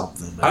deserves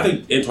something. Man. I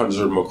think Antoine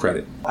deserves more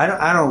credit.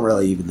 I don't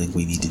really even think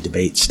we need to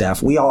debate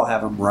Steph. We all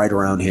have him right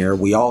around here.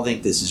 We all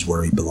think this is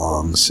where he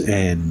belongs.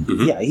 And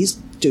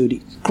he's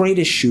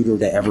greatest shooter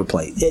to ever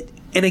play.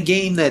 In a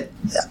game that,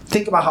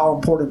 think about how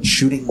important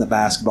shooting the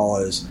basketball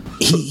is.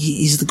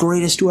 He's the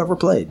greatest who ever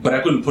played. But I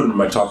couldn't put him in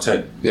my top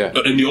 10. Yeah.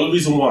 And the only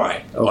reason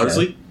why,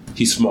 honestly,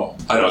 he's small.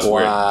 I know it's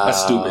weird.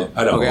 That's stupid.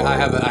 I know. Okay, I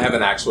have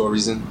an actual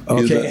reason.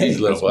 Okay. He's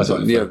little. That's why.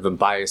 You have been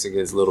biased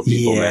against little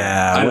people, man.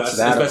 Yeah. I know.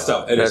 That's messed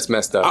up. That's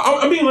messed up.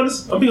 I'm being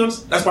honest.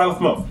 That's why I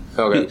left him up.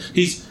 Okay.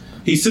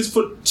 He's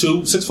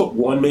 6'2",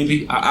 6'1",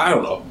 maybe. I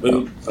don't know. I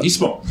mean, he's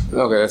small.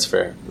 Okay, that's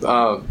fair.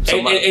 And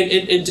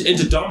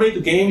to dominate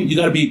the game, you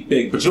got to be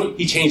big. But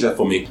he changed that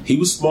for me. He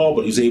was small,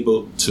 but he was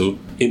able to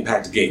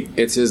impact the game.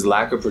 It's his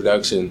lack of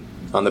production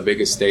on the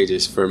biggest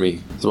stages for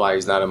me. That's why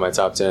he's not in my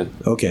top 10.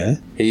 Okay.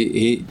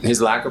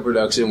 His lack of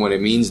production when it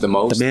means the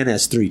most. The man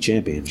has 3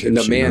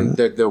 championships.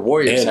 The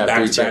Warriors have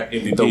 3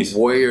 championships. The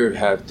Warriors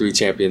have 3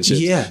 championships.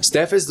 Yeah.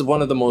 Steph is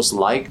one of the most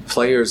liked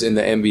players in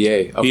the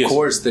NBA. Of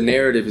course, the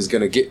narrative is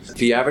going to get. If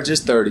he averages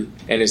 30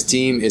 and his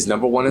team is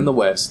number 1 in the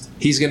West,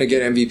 he's going to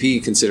get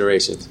MVP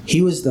considerations.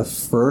 He was the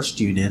first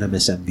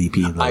unanimous MVP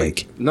in the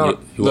league.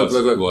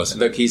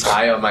 Look, he's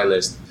high on my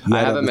list. I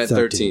have him at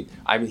 13.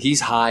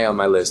 He's high on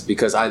my list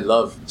because I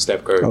love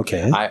Steph Curry.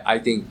 Okay. I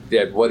think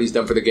that what he's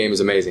done for the game is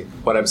amazing.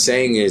 What I'm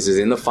saying is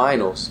in the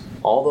finals,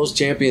 all those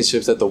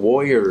championships that the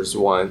Warriors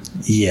won.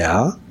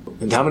 Yeah.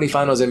 And how many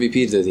finals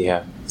MVPs does he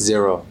have?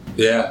 0.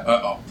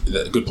 Yeah,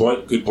 good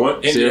point.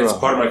 And Zero. that's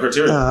part of my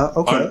criteria.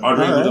 Okay.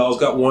 Andre Iguodala's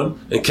got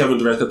 1, and Kevin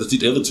Durant got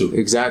the other 2.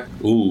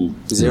 Exactly. Ooh,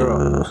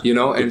 0.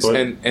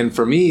 And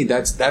for me,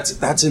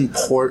 that's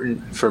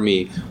important for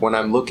me when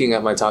I'm looking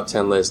at my top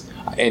 10 list.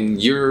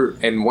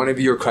 And one of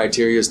your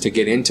criteria is to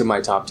get into my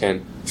top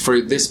 10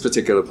 for this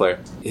particular player.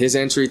 His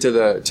entry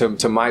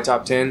to my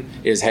top 10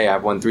 is, hey,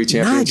 I've won 3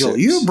 championships. Nigel,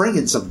 you're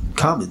bringing some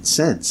common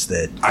sense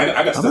that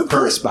I got Steph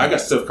Curry. I got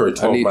Steph Curry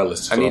 12 on my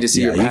list. I need to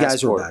see your you guys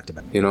passport. were back to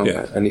back.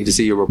 I need to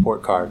see your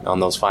report card on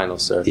those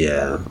finals, sir.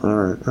 Yeah. All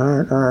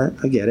right.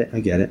 I get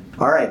it.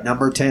 All right,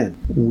 number 10.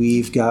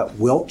 We've got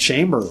Wilt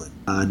Chamberlain.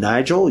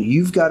 Nigel,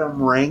 you've got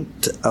him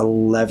ranked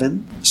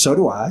 11. So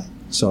do I.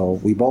 So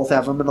we both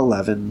have him at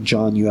 11.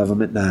 John, you have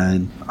him at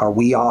 9. Are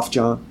we off,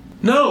 John?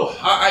 No.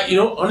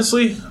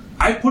 Honestly,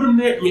 I put him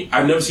there. I mean,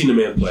 I've never seen the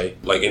man play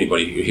like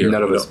anybody here.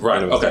 None of us.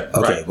 Right. Okay.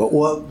 Right.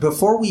 But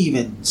before we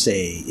even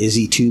say, is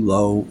he too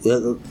low,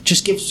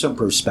 just give some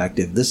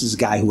perspective. This is a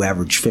guy who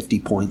averaged 50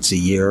 points a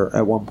year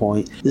at one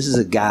point. This is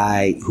a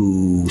guy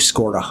who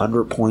scored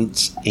 100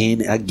 points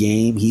in a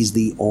game. He's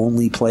the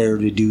only player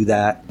to do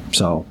that.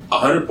 So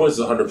 100 points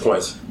is 100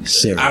 points.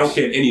 Serious. I don't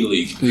care in any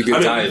league. You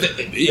get tired.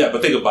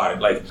 But think about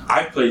it. Like,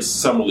 I played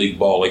summer league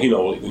ball. Like,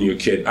 when you're a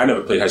kid. I never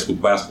played high school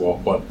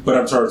basketball, but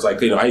in terms I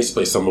used to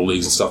play summer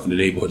leagues and stuff in the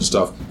neighborhood and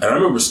stuff. And I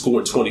remember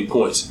scoring 20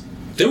 points.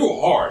 They were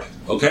hard.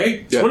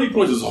 Okay, yeah. 20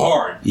 points was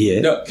hard.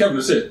 Yeah. No,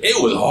 Kevin said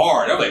it was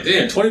hard. I was like,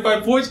 damn,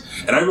 25 points.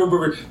 And I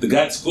remember the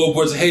guy at the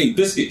scoreboard said, "Hey,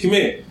 Biscuit, come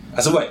in."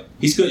 I said, "What?"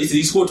 He said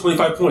he scored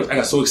 25 points. I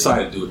got so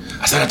excited, dude.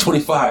 I said, "I got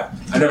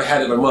 25. I never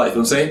had it in my life." You know what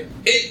I'm saying?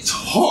 It's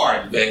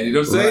hard, man. You know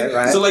what I'm saying?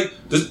 Right. So like,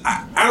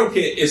 I don't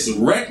care. It's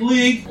rec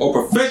league or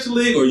professional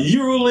league or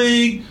Euro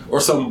league or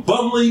some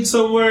bum league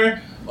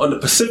somewhere. on the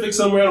Pacific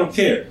somewhere. I don't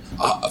care.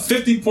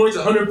 50 points,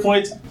 100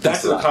 points.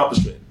 That's an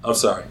accomplishment. I'm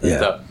sorry.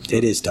 Yeah,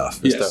 it is tough.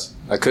 Yes.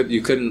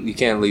 You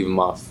can't leave him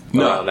off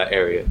around that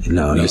area.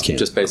 No, you can't.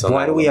 Just based on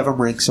Why that do we alone. have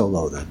him ranked so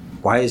low then?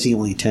 Why is he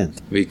only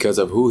 10th? Because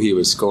of who he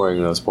was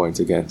scoring those points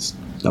against.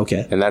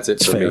 Okay. And that's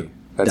it for fair. me.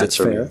 That's it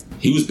for fair. me.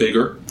 He was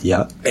bigger.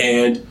 Yeah.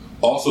 And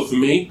also for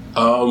me,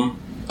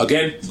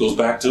 again, it goes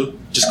back to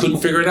just couldn't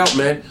figure it out,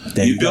 man.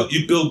 There you go.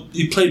 You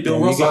played Bill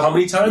There you Russell go. how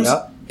many times?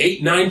 Yep.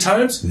 8, 9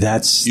 times?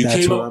 That's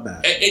where I'm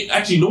at.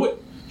 Actually, you know what?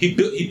 He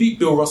beat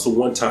Bill Russell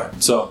one time.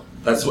 So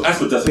that's what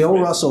does it Bill for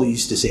me. Russell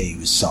used to say he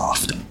was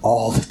soft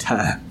all the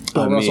time.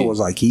 Bill Russell was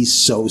like, he's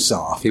so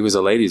soft. He was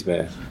a ladies'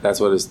 man.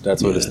 That's what his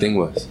thing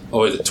was.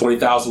 Oh, is it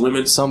 20,000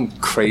 women? Some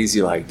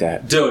crazy like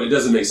that. Dude, it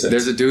doesn't make sense.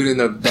 There's a dude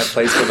that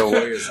plays for the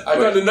Warriors. I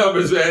got the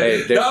numbers, man.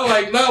 Hey,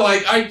 not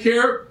like I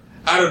care.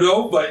 I don't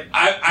know, but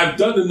I've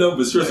done the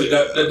numbers. Seriously,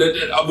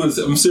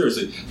 I'm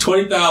seriously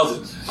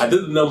 20,000. I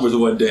did the numbers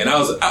one day, and I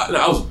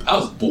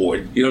was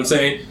bored. You know what I'm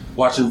saying?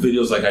 Watching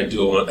videos like I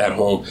do at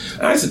home,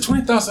 and I said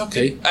 20,000.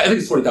 Okay, I think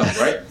it's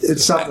 20,000, right?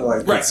 It's something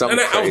like that. Right. And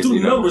I was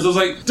doing numbers. I was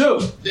like,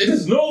 dude,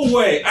 there's no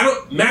way. I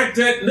don't Mac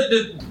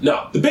that.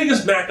 No, the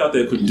biggest Mac out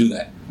there couldn't do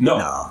that.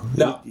 No.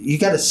 You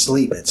got to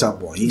sleep at some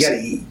point. You got to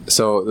eat.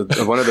 So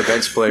one of the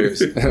bench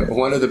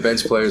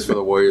players for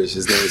the Warriors,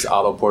 his name is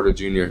Otto Porter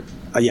Jr.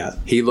 Yeah.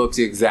 He looks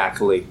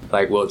exactly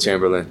like Wilt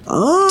Chamberlain.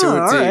 Oh, To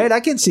a all T. right. I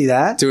can see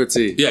that. To a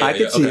T. Yeah, I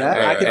can see that.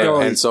 I can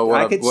totally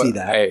see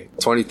that. Hey,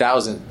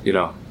 20,000. You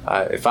know,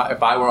 if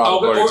I were Otto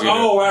Porter Jr.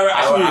 Right.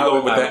 I see where you're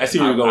going with that. I see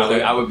where you're going with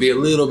that. I would be a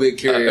little bit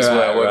curious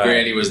what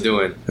Granny was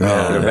doing in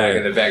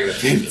the back of the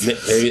field.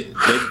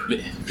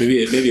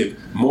 Maybe a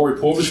Maury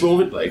Povich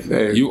moment, like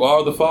you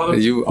are the father.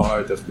 You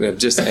are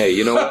hey,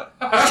 you know what?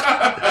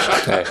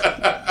 Hey.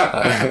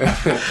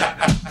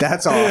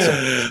 That's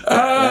awesome.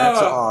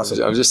 That's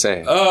awesome. I'm just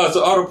saying.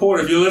 So Otto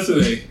Porter, if you're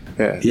listening,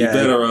 you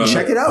better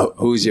check it out.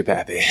 Who's your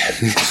pappy?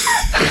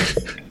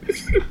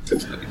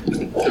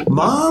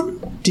 Mom,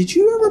 did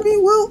you ever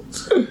meet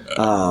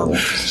Wilt?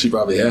 She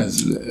probably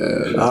has.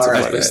 All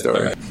right. Funny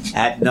story.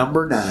 At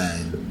number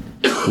 9,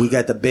 we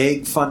got the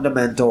big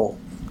fundamental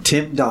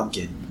Tim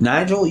Duncan.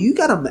 Nigel, you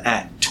got him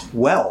at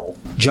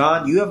 12.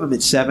 John, you have him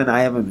at 7.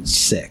 I have him at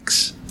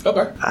 6.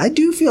 Okay. I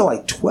do feel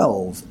like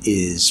 12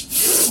 is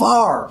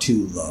far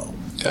too low.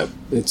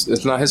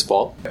 It's not his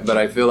fault, but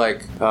I feel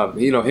like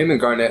him and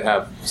Garnett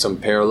have some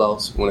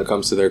parallels when it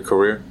comes to their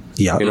career.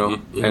 Yeah.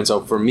 And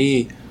so for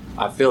me,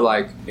 I feel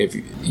like if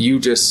you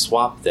just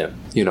swap them,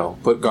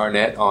 put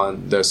Garnett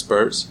on the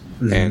Spurs,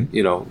 and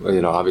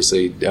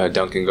obviously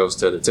Duncan goes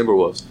to the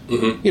Timberwolves.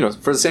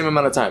 For the same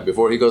amount of time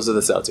before he goes to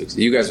the Celtics.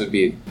 You guys would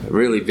be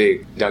really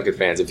big Duncan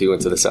fans if he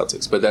went to the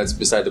Celtics, but that's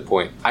beside the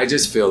point. I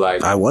just feel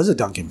like I was a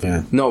Duncan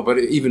fan. No, but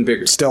even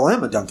bigger. Still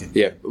am a Duncan.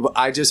 Yeah, but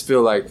I just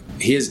feel like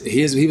he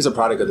was a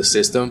product of the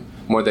system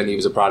more than he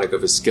was a product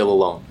of his skill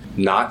alone.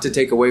 Not to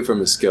take away from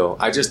his skill,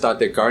 I just thought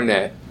that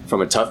Garnett,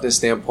 from a toughness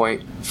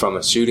standpoint, from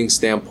a shooting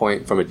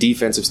standpoint, from a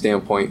defensive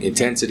standpoint,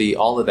 intensity,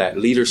 all of that,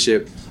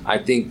 leadership, I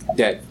think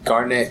that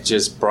Garnett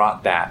just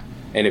brought that.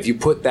 And if you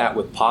put that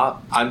with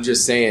Pop, I'm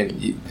just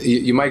saying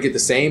you might get the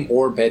same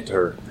or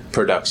better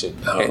production.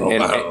 I don't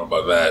know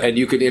about that. And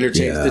you could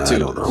interchange the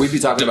two. We'd be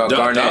talking about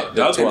Garnett.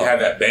 Duncan had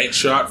that bank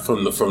shot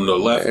from the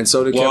left, and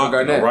so did Kevin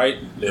Garnett. Right?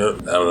 Yeah,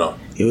 I don't know.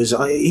 He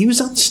was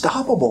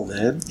unstoppable,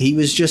 man. He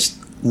was just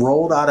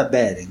rolled out of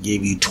bed and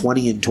gave you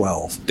 20 and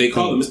 12. They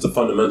call him Mr.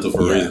 Fundamental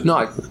for a reason. No,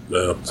 I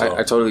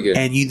totally get it.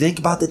 And you think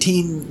about the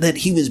team that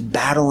he was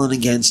battling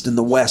against in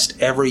the West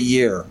every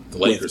year. The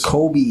Lakers. With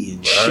Kobe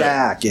and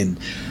Shaq and,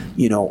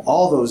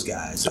 all those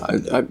guys.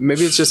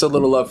 Maybe it's just a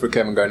little love for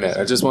Kevin Garnett.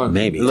 I just want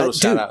maybe a little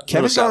shout out.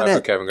 Kevin Garnett.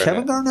 For Kevin Garnett.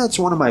 Kevin Garnett's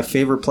one of my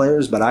favorite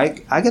players, but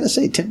I got to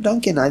say, Tim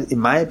Duncan, in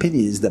my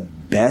opinion, is the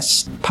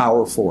best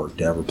power forward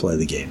to ever play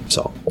the game.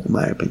 So, in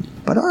my opinion.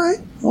 But all right,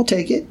 we'll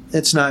take it.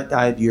 It's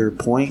not, your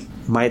point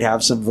might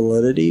have some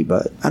validity,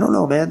 but I don't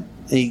know, man.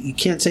 You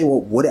can't say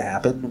what would have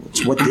happened.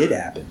 It's what did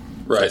happen.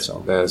 Right.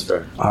 So that's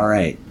fair. All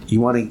right.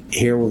 You want to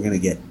hear we're going to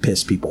get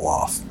piss people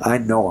off. I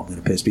know I'm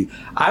going to piss people.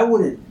 I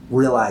wouldn't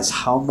realize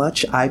how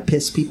much I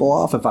piss people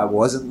off if I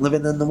wasn't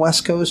living in the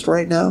West Coast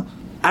right now.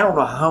 I don't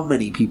know how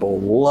many people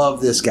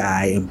love this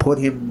guy and put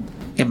him,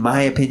 in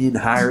my opinion,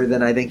 higher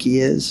than I think he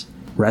is.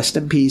 Rest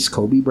in peace,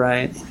 Kobe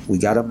Bryant. We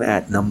got him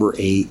at number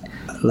 8.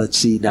 Let's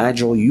see,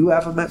 Nigel, you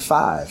have him at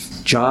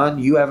 5. John,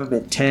 you have him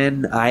at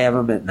 10. I have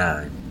him at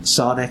 9.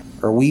 Sonic,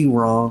 are we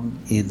wrong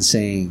in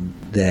saying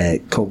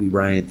that Kobe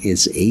Bryant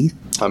is 8th?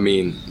 I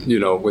mean,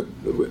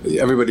 with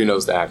everybody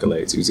knows the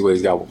accolades.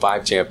 He's got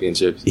 5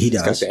 championships. He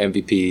does. He's got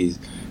the MVPs.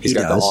 He's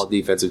got the all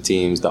defensive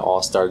teams, the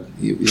all-star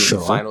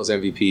finals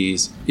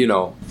MVPs.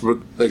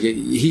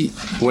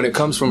 When it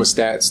comes from a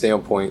stat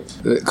standpoint,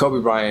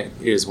 Kobe Bryant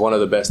is one of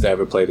the best to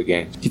ever play the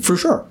game. For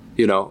sure.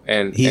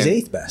 And he's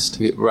 8th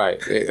best.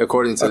 Right.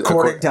 According to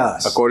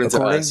us. According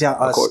to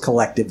us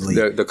collectively.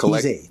 The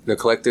he's 8th. The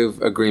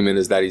collective agreement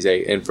is that he's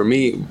 8th. And for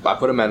me, I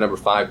put him at number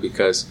 5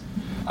 because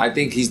I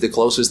think he's the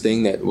closest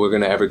thing that we're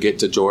going to ever get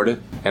to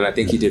Jordan. And I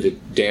think he did a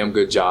damn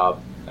good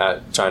job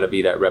at trying to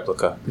be that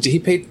replica. He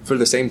played for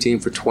the same team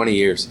for 20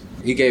 years.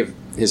 He gave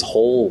his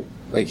whole,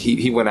 like,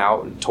 he went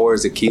out and tore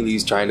his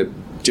Achilles trying to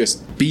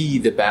just be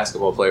the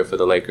basketball player for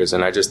the Lakers,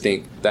 and I just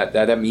think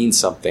that means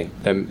something.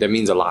 That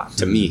means a lot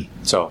to me.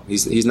 So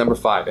he's number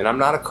 5, and I'm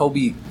not a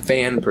Kobe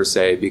fan per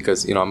se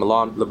because I'm a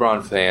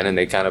LeBron fan, and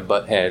they kind of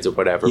butt heads or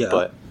whatever.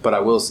 Yeah. But I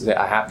will say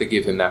I have to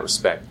give him that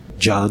respect.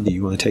 John, do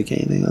you want to take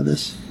anything on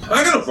this?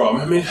 I got no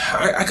problem. I mean,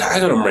 I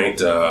got him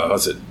ranked.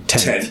 What's it?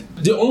 10.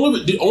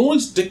 The only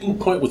sticking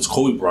point was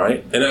Kobe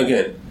Bryant, and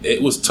again,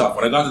 it was tough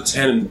when I got to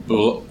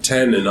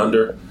 10 and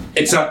under.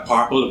 It's not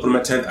popular to put him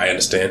at 10th. I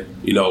understand.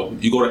 You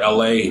go to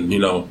LA and you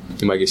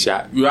might get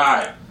shot.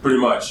 Right. Pretty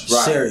much.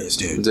 Right. Serious,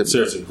 dude.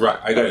 Seriously. Right.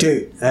 I got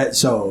it. Dude,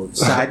 so,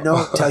 side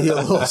note, tell you a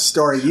little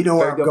story. You know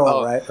where I'm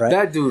going, right?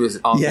 That dude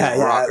is on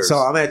rockers. So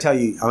I'm going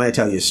to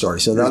tell you a story.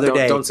 So the other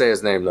day. Don't say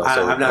his name, though.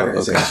 I'm not going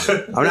to say his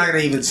name. I'm not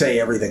going to even say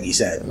everything he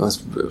said.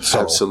 That's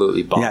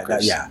absolutely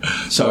bonkers. Yeah.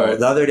 So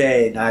the other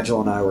day, Nigel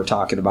and I were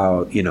talking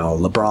about,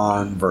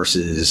 LeBron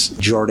versus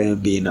Jordan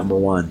being number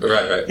 1.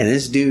 Right. And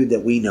this dude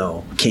that we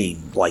know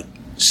came, like,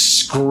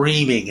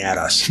 screaming at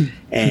us,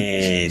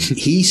 and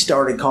he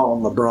started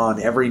calling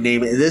LeBron every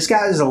name. This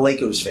guy is a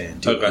Lakers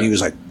fan too. Okay. He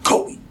was like,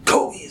 Kobe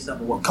is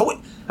number 1.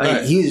 Kobe. I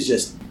mean, he was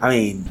just. I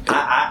mean,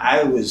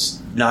 I was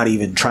not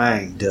even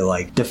trying to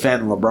like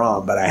defend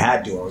LeBron, but I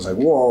had to. I was like,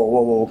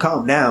 whoa,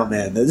 calm down,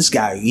 man. This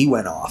guy, he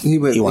went off. He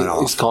went off.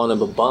 He was calling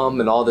him a bum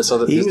and all this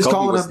other. He was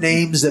calling him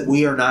names that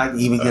we are not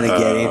even going to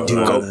get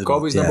into.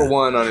 Kobe's number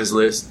 1 on his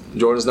list.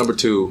 Jordan's number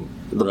 2.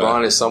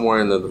 LeBron is somewhere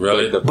in the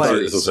 30s. The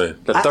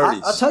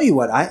 30s. I'll tell you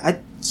what.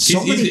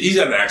 He's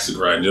got an axe to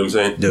grind. You know what I'm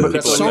saying? Dude,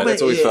 that's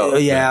what we felt.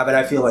 Yeah, but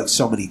I feel like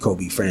so many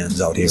Kobe fans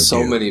out here.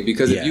 So many,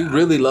 because if you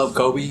really love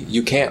Kobe,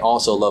 you can't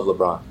also love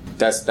LeBron.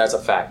 That's a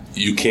fact.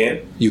 You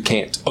can't? You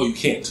can't. Oh, you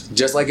can't.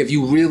 Just like if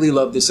you really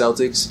love the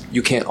Celtics,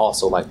 you can't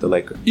also like the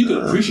Lakers. You can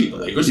appreciate the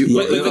Lakers.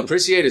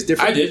 Appreciate is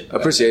different. I did.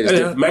 Appreciate is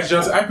different. Max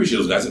Johnson, I appreciate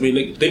those guys. I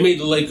mean, they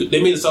made the Lakers,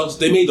 they made the Celtics,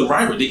 they made the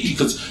rivalry.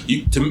 Because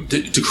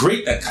to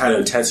create that kind of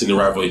intensity in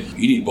the rivalry,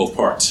 you need both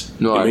parts.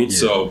 No, I mean,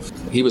 so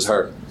he was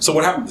hurt. So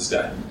what happened to this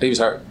guy? He was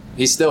hurt.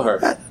 He's still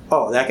hurt.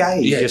 That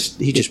guy. He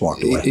just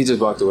walked away. He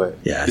just walked away.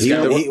 Yeah,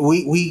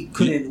 we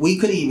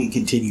couldn't even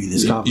continue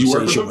this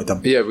conversation with him.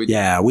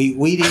 Yeah, we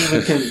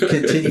didn't even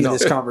continue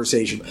this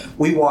conversation.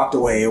 We walked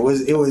away. It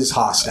was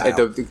hostile.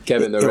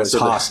 Kevin,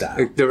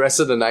 the rest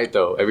of the night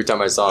though, every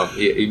time I saw him,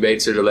 he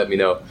made sure to let me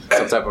know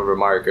some type of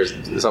remark or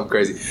something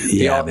crazy.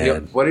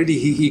 Man. What did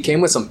he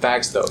came with some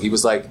facts though. He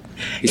was like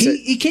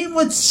he came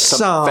with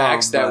some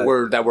facts that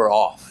were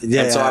off.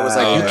 Yeah. And so I was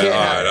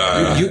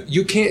like,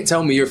 you can't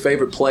tell me your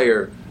favorite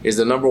player is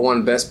the number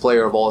 1 best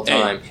player of all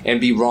time and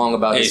be wrong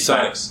about his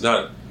facts.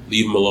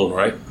 Leave him alone,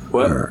 right?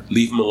 What?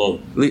 Leave him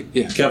alone.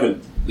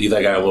 Kevin, leave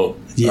that guy alone.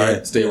 Yeah. All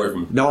right, stay away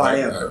from him. No, I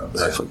am.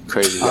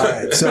 Crazy. All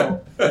right, so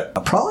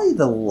probably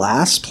the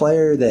last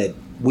player that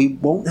we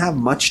won't have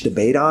much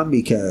debate on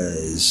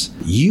because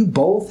you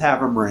both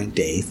have him ranked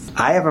 8th.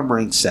 I have him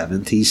ranked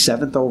 7th. He's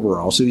 7th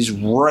overall, so he's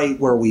right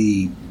where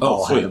we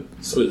all had him.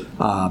 Sweet.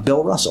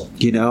 Bill Russell,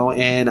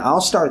 and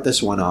I'll start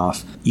this one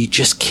off. You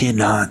just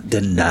cannot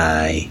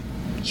deny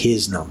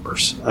his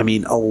numbers. I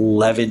mean,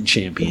 11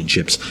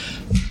 championships.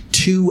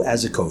 2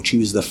 as a coach. He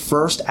was the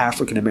first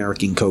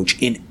African-American coach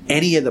in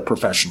any of the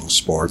professional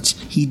sports.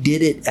 He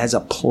did it as a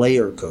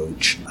player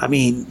coach. I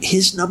mean,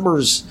 his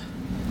numbers,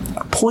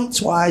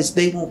 points-wise,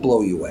 they won't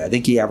blow you away. I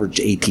think he averaged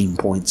 18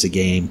 points a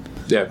game.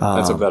 Yeah,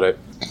 that's about it.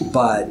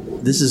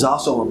 But this is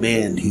also a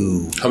man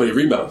who... How many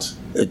rebounds?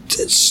 A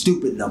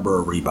stupid number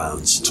of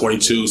rebounds.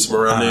 22,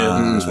 somewhere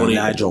around there. 20.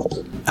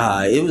 Nigel.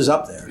 It was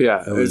up there.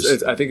 Yeah,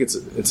 I think it's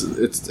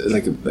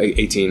like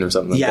 18 or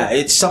something.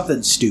 It's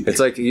something stupid. It's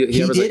like he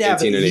was like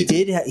 18 and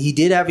 18. He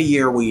did have a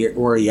year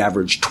where he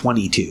averaged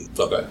 22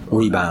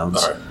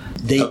 rebounds. All right.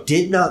 They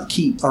did not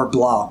keep our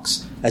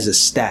blocks as a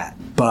stat,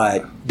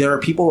 but there are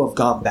people who have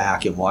gone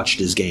back and watched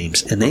his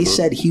games, and they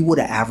said he would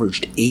have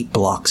averaged 8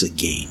 blocks a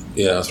game.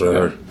 Yeah, that's what I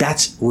heard.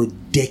 That's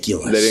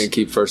ridiculous. They didn't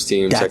keep first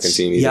team, second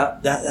team either. Yeah,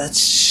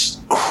 that's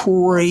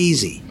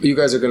crazy. You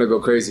guys are going to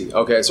go crazy.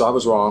 Okay, so I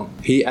was wrong.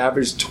 He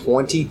averaged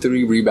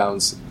 23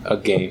 rebounds a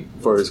game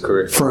for his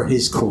career. For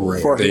his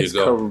career. I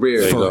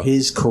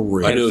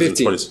knew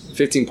it was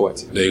 15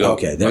 points. There you go.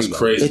 Okay, that's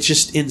crazy. It's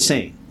just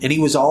insane. And he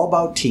was all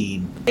about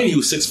team. And he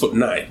was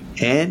 6'9".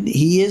 And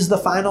he is the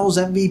Finals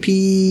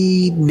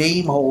MVP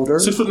name holder.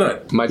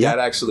 6'9". My dad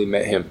actually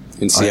met him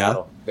in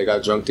Seattle. They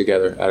got drunk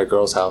together at a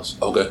girl's house.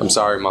 Okay. I'm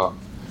sorry, Mom.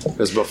 It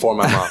was before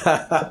my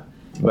mom.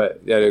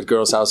 But at a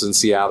girl's house in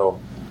Seattle,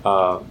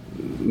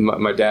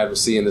 my dad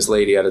was seeing this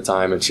lady at a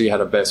time, and she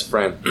had a best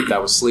friend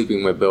that was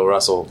sleeping with Bill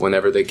Russell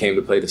whenever they came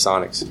to play the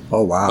Sonics.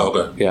 Oh, wow.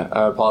 Okay. Yeah,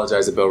 I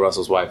apologize to Bill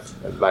Russell's wife,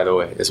 by the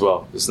way, as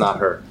well. It's not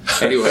her.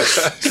 Anyway,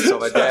 so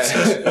my dad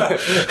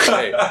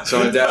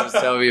was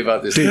telling me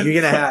about this. Dude,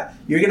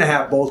 you're gonna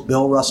have both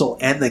Bill Russell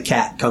and the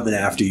cat coming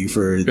after you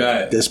for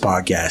this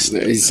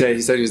podcast. He said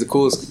he was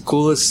the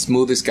coolest,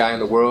 smoothest guy in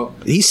the world.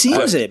 He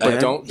seems it, but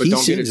man. don't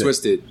get it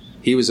twisted.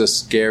 he was a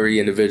scary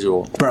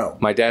individual. Bro.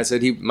 My dad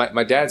said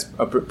my dad's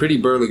a pretty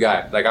burly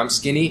guy. Like, I'm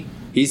skinny.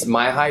 He's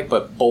my height,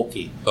 but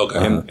bulky.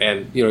 Okay.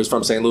 And he's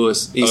from St.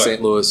 Louis, East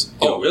St. Louis.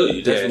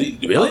 Really?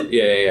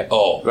 Really? Yeah.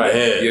 Oh, right.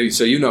 man.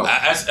 So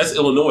That's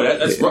Illinois.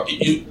 That's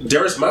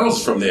Darius Miles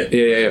is from there.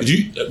 Yeah.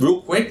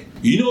 Real quick,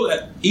 you know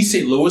that East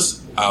St.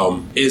 Louis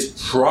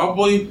is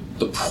probably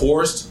the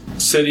poorest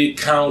city,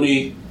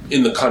 county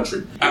in the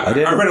country. I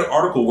read an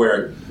article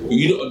where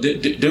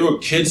there were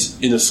kids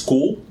in a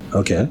school.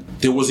 Okay.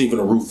 There wasn't even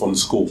a roof on the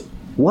school.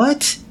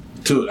 What?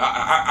 Dude,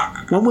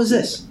 When was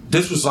this?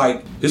 This was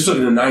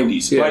in the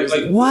 90s. Yeah,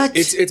 like what?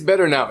 It's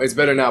better now. It's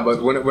better now.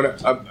 But when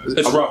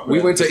it's rough.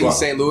 We went to It's East rough.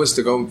 St. Louis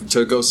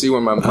to go see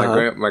when my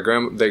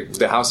grandma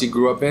the house he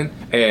grew up in,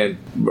 and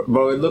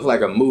bro, it looked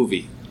like a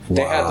movie.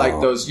 They had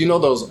like those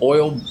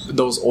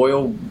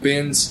oil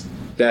bins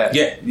that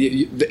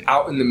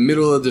out in the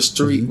middle of the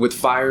street with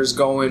fires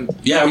going.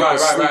 Yeah, People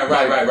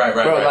right.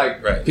 Bro,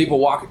 right. people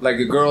walk, like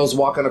the girls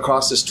walking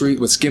across the street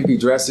with skimpy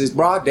dresses,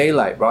 broad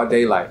daylight.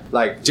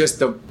 Like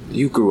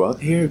you grew up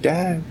here,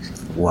 Dad?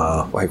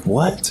 Wow. Like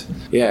what?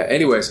 Yeah.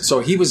 Anyways, so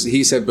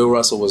he said Bill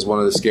Russell was one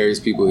of the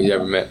scariest people he'd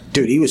ever met.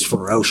 Dude, he was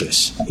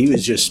ferocious. He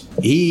was just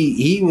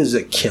he was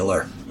a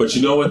killer. But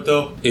you know what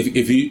though?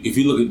 If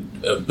you look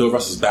at Bill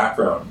Russell's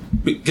background,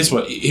 guess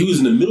what? He was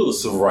in the middle of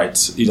civil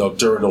rights,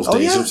 during those days. Yeah.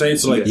 You know what I'm saying?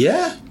 So like,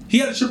 he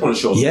had a chip on his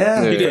shoulder.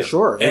 Yeah, he did. for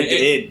sure. And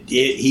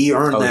he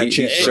earned that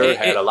chip. He sure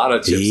had a lot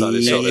of chips on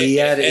his shoulder.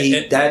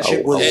 That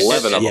chip was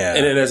 11 of them. Yeah.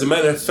 And then as a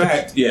matter of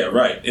fact,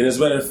 And as a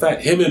matter of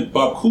fact, him and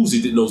Bob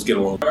Cousy didn't always get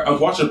along. I was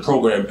watching a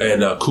program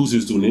and Cousy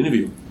was doing an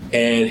interview.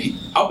 And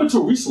up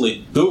until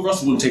recently, Bill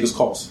Russell wouldn't take his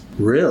calls.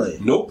 Really?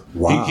 Nope.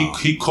 Wow.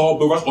 He called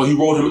Bill Russell,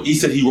 or he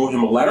said he wrote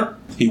him a letter.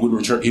 He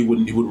wouldn't return. He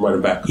wouldn't write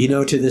him back.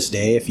 To this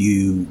day, if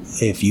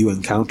you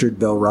encountered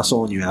Bill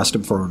Russell and you asked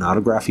him for an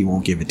autograph, he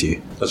won't give it to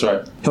you. That's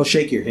right. He'll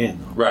shake your hand,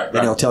 though. Right.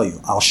 And he'll tell you,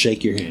 "I'll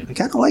shake your hand." I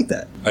kind of like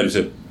that. I do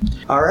too.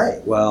 All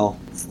right. Well,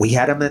 we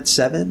had him at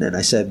 7, and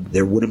I said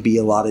there wouldn't be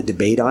a lot of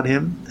debate on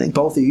him. I think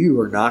both of you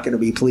are not going to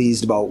be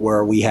pleased about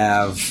where we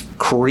have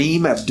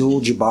Kareem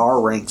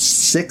Abdul-Jabbar ranked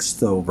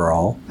 6th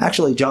overall.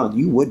 Actually, John,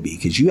 you would be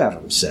because you have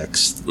him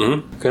 6th.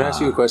 Mm-hmm. Can I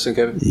ask you a question,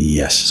 Kevin?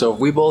 Yes. So if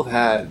we both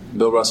had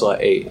Bill Russell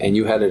at 8 and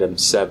you had it at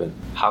 7,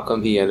 how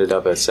come he ended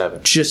up at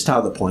 7? Just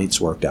how the points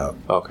worked out.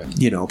 Okay.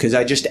 Because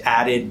I just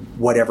added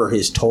whatever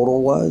his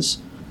total was.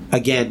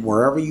 Again,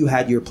 wherever you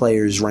had your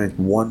players ranked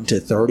 1 to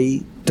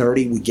 30,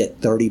 30 we get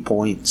 30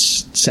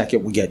 points,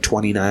 second we get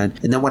 29,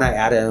 and then when I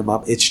added them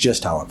up, it's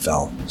just how it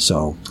fell.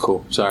 So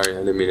cool. Sorry, I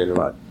didn't mean to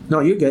interrupt.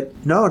 No, you're good.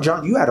 No,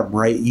 John, you had him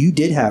right. You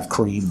did have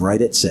Kareem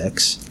right at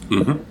 6.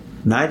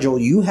 Mm-hmm. Nigel,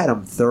 you had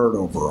him 3rd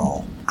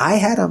overall. I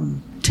had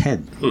him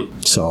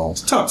 10. So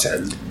top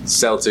 10.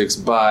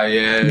 Celtics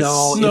bias.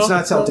 No, it's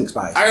not Celtics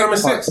bias. I got him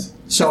at 6.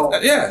 So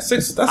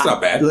 6. That's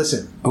not bad.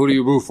 Listen, who do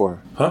you root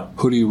for? Huh?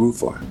 Who do you root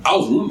for? I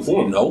was rooting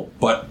for him, no,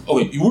 but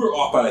you were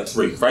off by like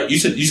 3, right? You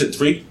said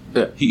 3.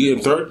 Yeah. He gave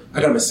him 3rd.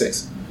 I got him at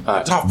 6.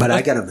 But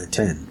I got him at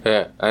 10.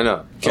 Yeah, I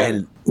know.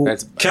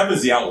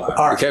 Kevin's the outlier.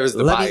 All right, Kevin's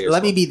the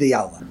let me be the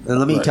outlier. And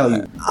let me tell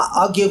you,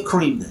 I'll give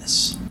Kareem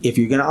this. If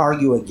you're going to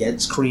argue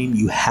against Kareem,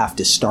 you have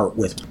to start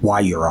with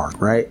why you're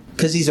arguing, right?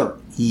 Because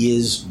he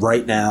is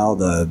right now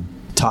the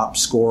top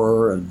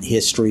scorer in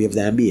history of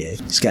the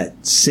NBA. He's got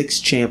 6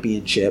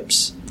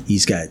 championships.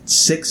 He's got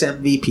 6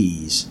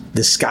 MVPs.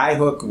 The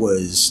skyhook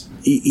was,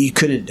 he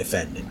couldn't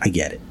defend it. I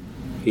get it.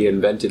 He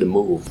invented a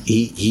move.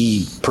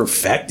 He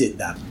perfected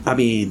that. I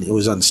mean, it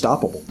was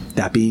unstoppable.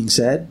 That being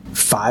said,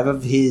 5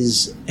 of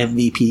his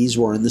MVPs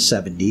were in the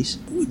 70s.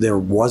 There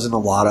wasn't a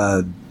lot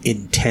of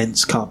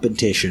intense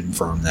competition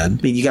from them.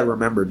 I mean, you got to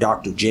remember,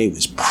 Dr. J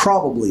was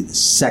probably the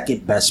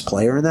second best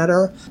player in that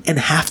era, and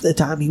half the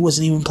time he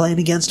wasn't even playing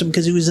against him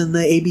because he was in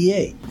the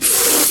ABA.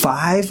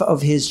 5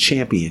 of his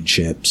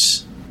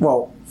championships,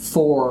 well,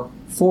 4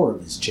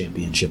 of his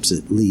championships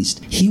at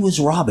least, he was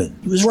Robin.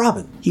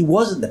 He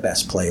wasn't the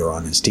best player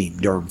on his team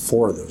during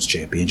 4 of those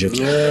championships.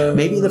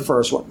 Maybe the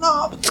first one.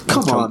 No,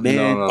 come on,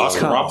 man. No.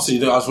 Oscar Robertson,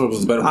 you think Oscar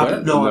was a better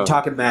player? I'm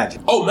talking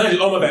Magic. Oh, Magic.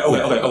 Oh, my bad.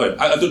 Okay.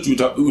 I thought you were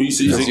talking when you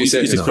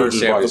said his first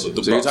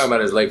championship. So you're talking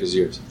about his Lakers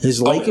years. His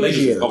Lakers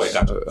years. Okay,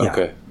 gotcha. Yeah.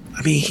 Okay.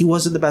 I mean, he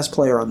wasn't the best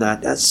player on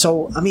that.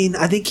 So, I mean,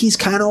 I think he's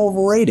kind of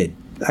overrated.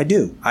 I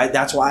do.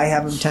 That's why I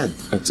have him 10.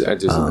 I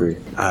disagree.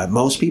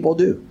 Most people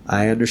do.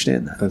 I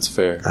understand that. That's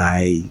fair.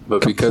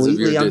 But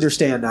completely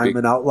understand I'm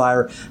an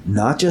outlier,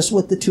 not just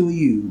with the 2 of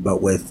you,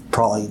 but with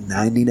probably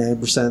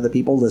 99% of the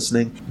people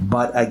listening.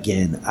 But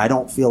again, I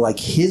don't feel like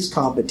his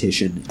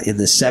competition in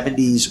the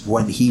 70s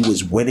when he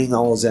was winning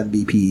all his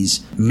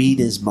MVPs mean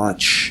as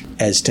much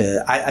as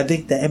to... I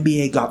think the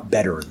NBA got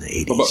better in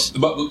the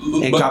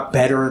 80s. And got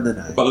better in the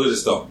 90s. But look at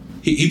this, though.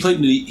 He played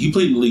in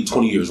the league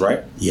 20 years,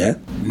 right? Yeah.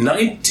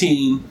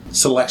 19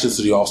 selections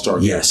to the All-Star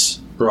game.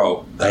 Yes.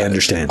 Bro. I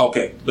understand.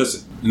 Okay,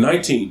 listen.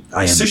 19.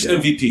 I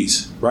understand. 6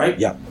 MVPs, right?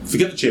 Yeah.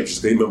 Forget the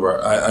championships.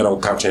 Remember, I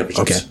don't count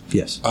championships. Okay.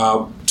 Yes.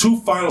 2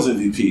 finals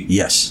MVP.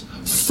 Yes.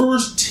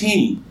 First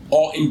team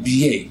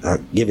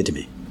All-NBA. Give it to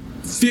me.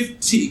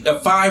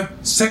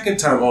 second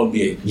time All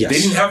NBA. Yes. They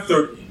didn't have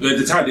third at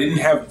the time. They didn't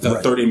have the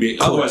third NBA.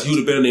 Otherwise, he would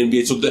have been in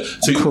the NBA.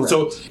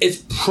 So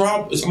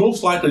it's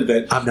most likely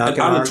that I'm not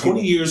out of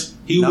 20 years,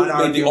 he would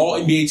have made the All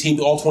NBA team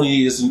all 20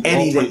 years.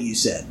 Anything you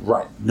said,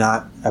 right?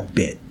 Not a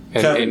bit.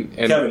 Kevin,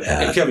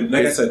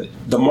 like I said,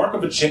 the mark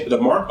of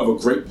a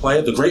great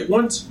player, the great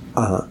ones,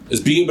 is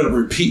being able to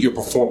repeat your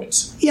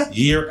performance,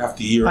 year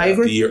after year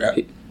after year.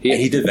 And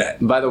he did that.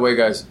 By the way,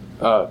 guys,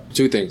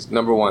 two things.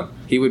 Number one,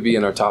 he would be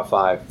in our top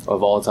 5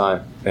 of all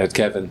time had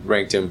Kevin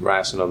ranked him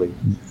rationally.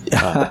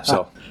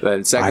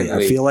 Then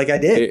secondly, I feel like I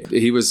did.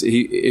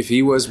 If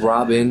he was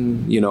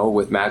Robin,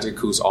 with Magic,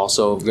 who's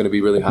also going to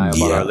be really high up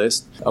on our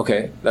list.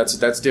 Okay,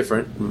 that's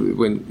different.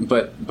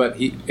 But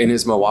he in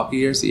his Milwaukee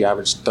years, he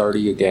averaged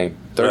 30 a game,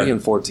 30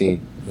 and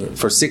 14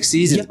 for 6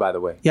 seasons. By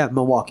the way,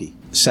 Milwaukee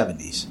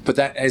 70s. But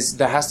that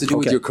has to do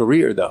with your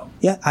career, though.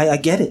 Yeah, I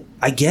get it.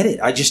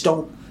 I just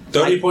don't.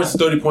 30 points,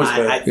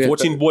 man.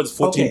 14 boards,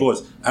 14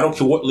 boards. I don't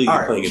care what league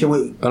you're playing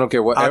in. I don't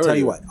care what. I'll tell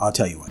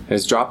you what.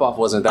 His drop off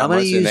wasn't that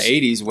much in the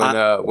 80s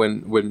when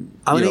basketball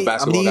I'm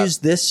going to use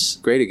this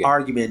great again.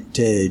 Argument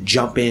to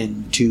jump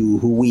into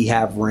who we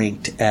have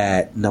ranked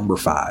at number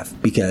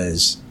 5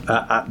 because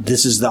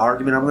this is the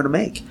argument I'm going to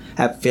make.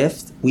 At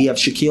 5th, we have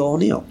Shaquille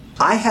O'Neal.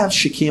 I have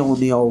Shaquille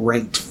O'Neal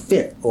ranked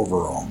 5th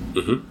overall.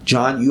 Mm-hmm.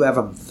 John, you have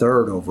him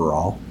 3rd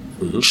overall,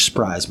 which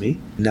surprised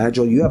me.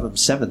 Nigel, you have him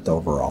 7th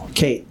overall.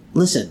 Kate,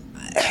 listen,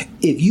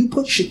 if you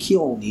put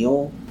Shaquille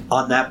O'Neal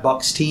on that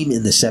Bucks team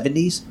in the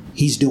 70s,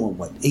 he's doing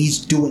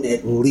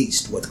at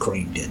least what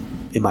Kareem did,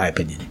 in my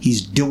opinion.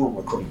 He's doing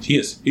what Kareem did. He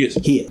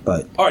is.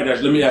 But all right,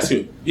 Nigel, let me ask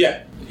you.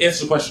 Yeah,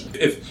 answer the question.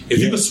 If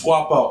you could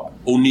swap out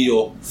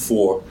O'Neal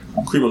for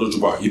Kareem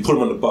Abdul-Jabbar, you put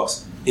him on the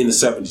Bucks in the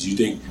 70s, you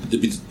think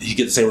he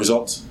get the same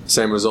results?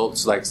 Same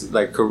results,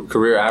 like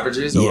career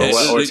averages, or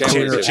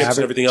championships and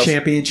everything else.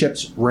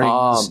 Championships,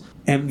 rings,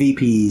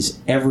 MVPs,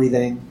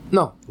 everything.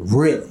 No,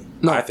 really.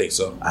 No, I think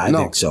so. I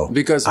think so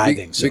because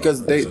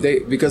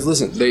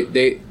listen,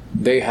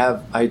 they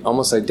have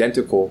almost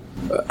identical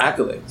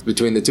accolades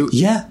between the two.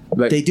 Yeah,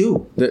 they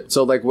do.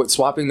 So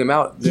swapping them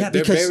out,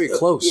 they're very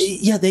close.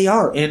 Yeah, they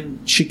are. And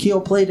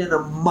Shaquille played in a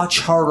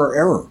much harder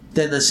era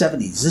than the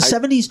 70s. The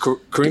 70s,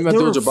 Kareem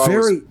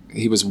Abdul-Jabbar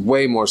he was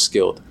way more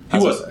skilled. He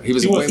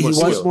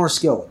was more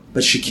skilled.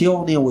 But Shaquille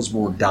O'Neal was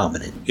more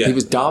dominant. Yeah. He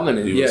was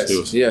dominant.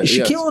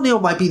 Shaquille O'Neal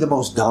might be the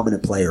most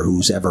dominant player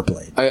who's ever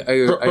played. I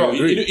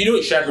agree. You know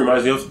what Shaq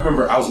reminds me of? I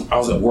remember I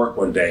was at work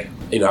one day.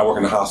 I work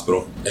in the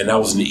hospital, and I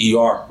was in the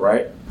ER,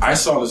 right? I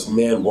saw this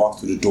man walk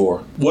through the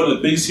door. One of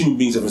the biggest human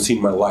beings I've ever seen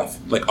in my life,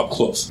 like up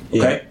close.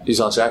 Okay? Yeah. You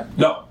saw Shaq?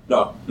 No.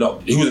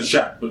 He wasn't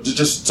Shaq, but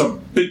just some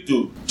big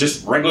dude,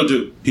 just regular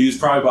dude. He was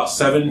probably about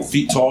 7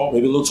 feet tall,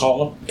 maybe a little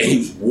taller, and he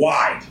was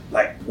wide.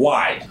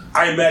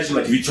 I imagine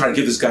if you try to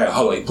give this guy a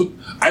hug,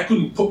 I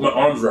couldn't put my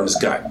arms around this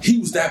guy. He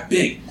was that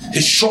big.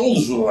 His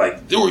shoulders were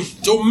they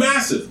were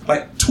massive,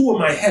 like 2 of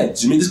my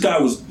heads. I mean,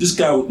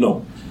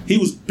 he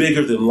was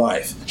bigger than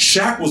life.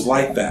 Shaq was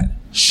like that.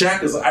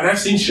 And I've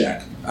seen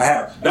Shaq. I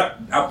have, not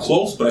up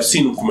close, but I've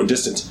seen him from a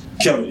distance.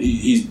 Kevin,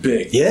 he's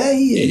big. Yeah,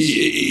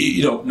 he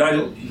is.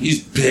 Nigel,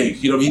 he's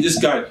big.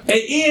 This guy.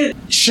 And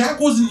Shaq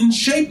wasn't in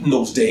shape in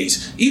those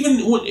days. Even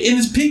in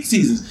his peak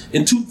seasons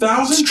in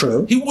 2000, it's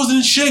true. He wasn't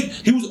in shape.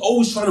 He was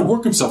always trying to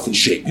work himself in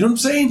shape. You know what I'm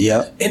saying?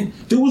 Yeah. And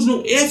there was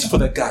no answer for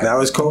that guy. That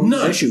was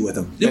Kobe's issue with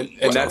him.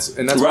 And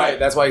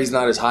that's why he's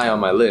not as high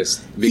on my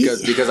list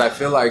because I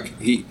feel like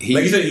he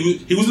like you said,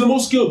 he was the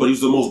most skilled, but he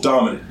was the most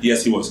dominant.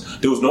 Yes, he was.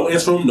 There was no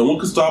answer for him. No one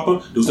could stop him.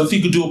 There was nothing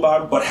he could do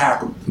about it but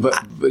hack him.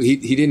 But he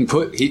didn't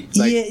put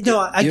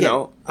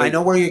I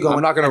know where you're going.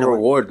 I'm not going to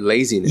reward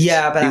laziness.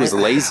 Yeah, but he was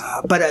lazy.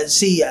 But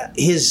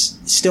his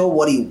still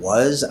what he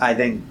was, I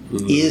think,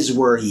 is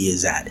where he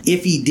is at.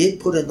 If he did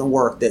put in the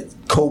work that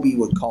Kobe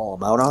would call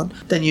him out on,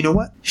 then you know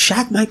what?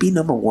 Shaq might be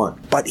number 1,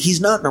 but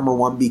he's not number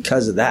 1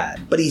 because of that.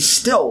 But he's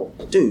still,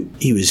 dude.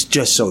 He was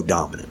just so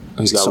dominant.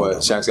 He's got what?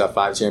 Shaq's got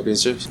 5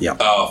 championships? Yeah.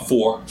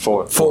 4.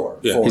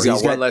 Yeah. He's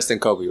got 1 less than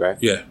Kobe, right?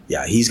 Yeah.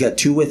 Yeah, he's got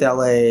 2 with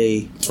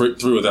LA. 3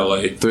 with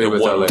LA. 3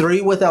 with LA.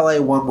 3 with LA,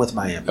 1 with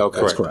Miami.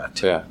 Okay. That's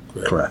correct. Yeah.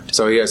 Correct.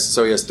 So he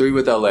has 3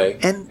 with LA,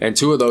 and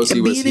 2 of those he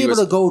was being able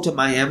to go to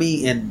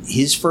Miami in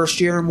his first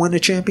year and win a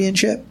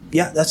championship.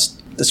 Yeah, that's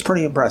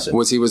pretty impressive.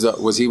 Was he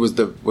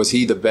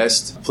the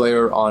best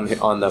player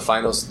on the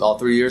finals all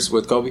 3 years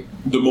with Kobe?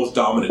 The most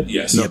dominant,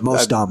 yes. Yeah,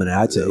 most dominant,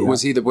 I'd say. Yeah.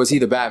 Was he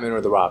the Batman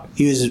or the Robin?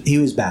 He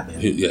was Batman.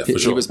 For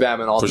sure. He was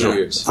Batman all 3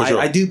 years. For sure.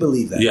 I do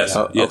believe that. Yes.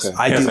 Yes. Okay.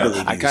 I do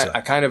believe that.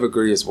 I kind of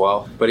agree as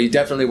well, but he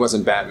definitely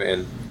wasn't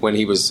Batman when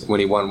he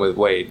won with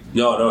Wade.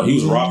 No, he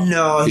was Robin.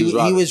 No, he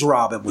was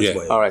Robin with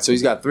Wade. All right, so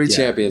he's got 3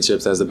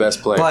 championships as the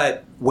best player.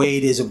 But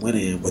Wade isn't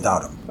winning it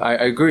without him. I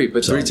agree,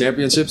 but 3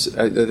 championships,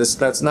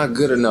 that's not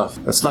good enough.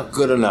 That's not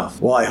good enough.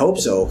 Well, I hope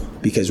so,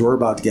 because we're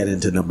about to get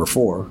into number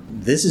 4.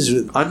 This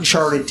is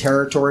uncharted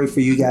territory for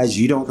you guys.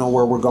 You don't know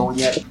where we're going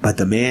yet. But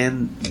the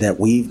man that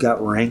we've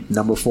got ranked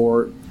number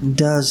 4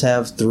 does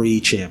have 3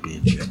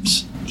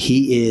 championships.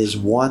 He is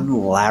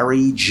one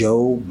Larry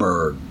Joe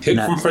Bird. Hit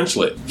from French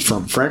Lick.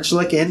 From French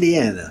Lick,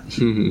 Indiana.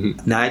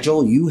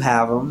 Nigel, you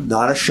have him,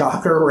 not a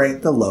shocker,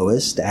 ranked the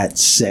lowest at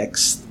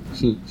 6th.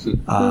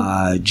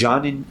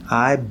 John and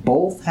I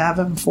both have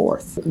him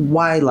 4th.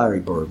 Why Larry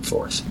Bird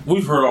 4th?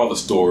 We've heard all the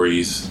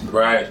stories,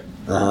 right?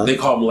 They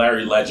call him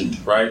Larry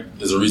Legend, right?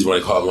 There's a reason why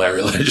they call him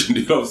Larry Legend.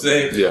 You know what I'm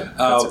saying? Yeah,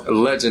 that's a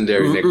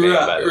legendary nickname.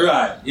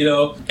 Right. You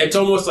know, it's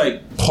almost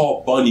like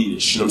Paul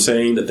Bunyan-ish. You know what I'm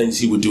saying? The things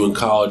he would do in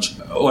college,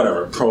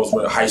 whatever, pros,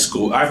 high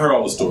school. I've heard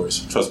all the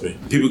stories. Trust me.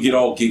 People get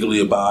all giggly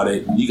about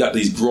it. You got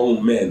these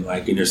grown men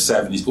like in their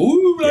 70s.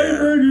 Ooh,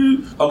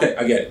 Larry. Okay,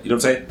 I get it. You know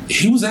what I'm saying?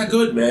 He was that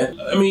good, man.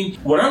 I mean,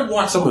 when I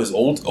watch some of his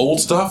old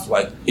stuff,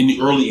 like in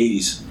the early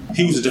 80s.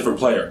 He was a different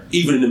player,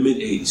 even in the mid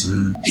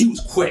 '80s. He was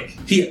quick.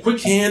 He had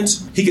quick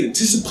hands. He could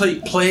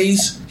anticipate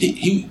plays.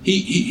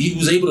 He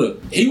was able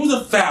to. He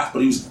wasn't fast,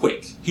 but he was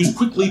quick. He was a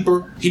quick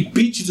leaper. He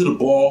beat you to the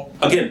ball.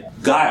 Again,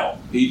 guile.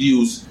 He'd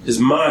use his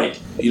mind.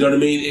 You know what I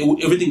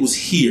mean? Everything was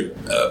here.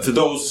 For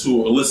those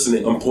who are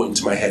listening, I'm pointing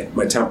to my head,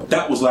 my temple.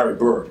 That was Larry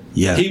Bird.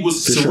 Yeah, he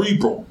was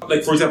cerebral. Sure.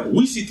 Like for example,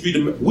 we see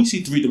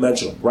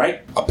three-dimensional,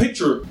 right? A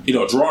picture,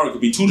 a drawing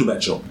could be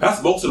 2-dimensional.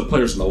 That's most of the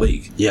players in the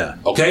league. Yeah.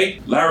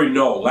 Okay, Larry,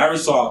 no. Larry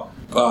saw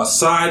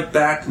side,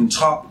 back, and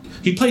top.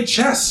 He played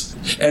chess,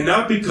 and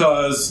not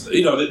because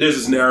there's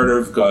this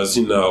narrative because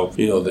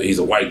that he's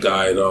a white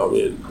guy and all.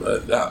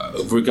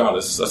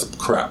 Regardless, that's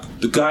crap.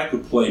 The guy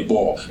could play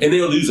ball, and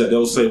they'll use that.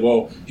 They'll say,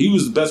 "Well, he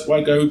was the best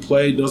white guy who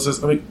played."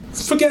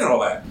 Forget all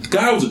that. The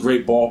guy was a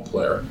great ball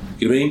player.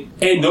 You know what I mean?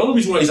 And the only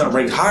reason why he's not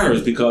ranked higher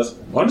is because,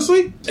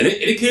 honestly, and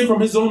it came from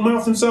his own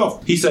mouth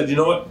himself. He said, "You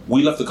know what?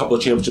 We left a couple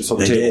of championships on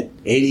the table." Did.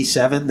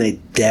 87, they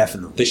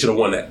should have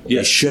won that. Yeah.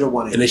 They should have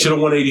won it. And they should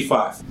have won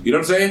 85. You know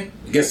what I'm saying?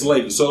 Against the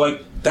Lakers. So,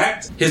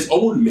 that's his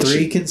own mission.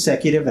 3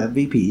 consecutive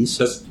MVPs.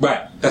 That's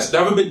right. That's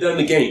never been done in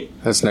the game.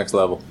 That's next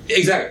level.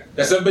 Exactly.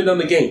 That's never been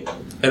done in the game.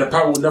 And it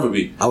probably would never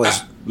be.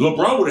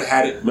 LeBron would have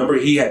had it. Remember,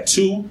 he had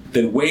 2,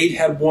 then Wade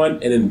had 1,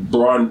 and then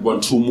Bron won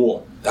 2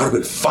 more. That would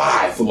have been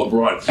 5 for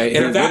LeBron. Hey,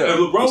 and if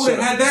LeBron would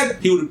have had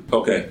that, he would have...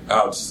 Okay.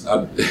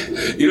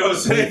 You know what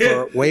I'm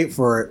saying? Wait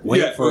for it.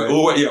 Yeah,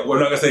 we're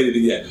not going to say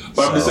anything yet.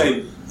 But I'm just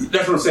saying,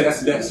 that's what I'm saying.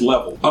 That's the next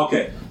level.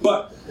 Okay.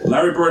 But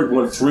Larry Bird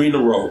won 3 in a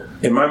row.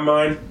 In my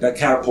mind, that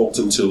catapults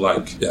him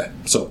to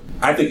So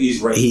I think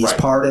he's right. He is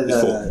part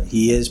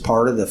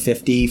of the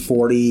 50,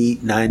 40,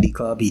 90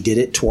 club. He did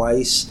it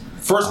twice.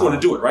 First one to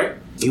do it, right?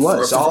 He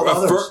was. All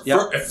others.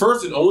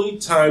 First and only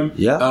time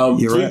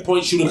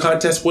 3-point shooting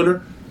contest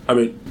winner. I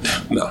mean,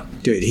 no.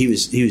 Dude, he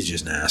was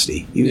just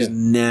nasty. He was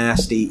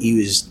nasty.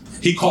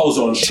 He calls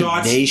on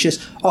shots. Tenacious.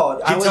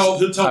 I've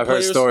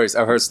heard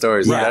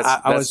stories. Yeah,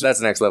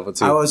 that's next level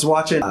too. I was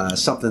watching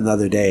something the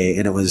other day,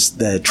 and it was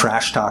the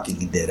trash talking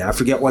he did. I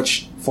forget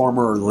which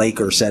former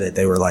Laker said it.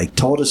 They were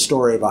told a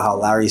story about how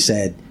Larry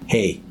said,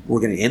 "Hey, we're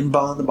going to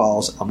inbound the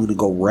balls. I'm going to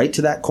go right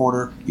to that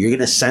corner. You're going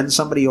to send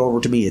somebody over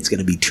to me. It's going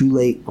to be too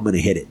late. I'm going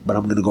to hit it, but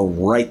I'm going to go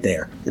right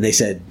there." And they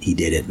said, he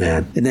did it,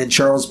 man. And then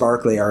Charles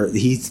Barkley,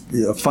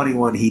 a funny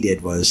one he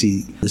did was,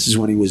 this is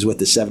when he was with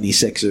the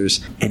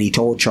 76ers, and he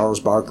told Charles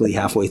Barkley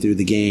halfway through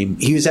the game,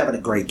 he was having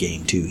a great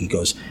game too. He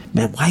goes,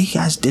 "Man, why are you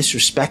guys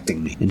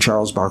disrespecting me?" And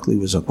Charles Barkley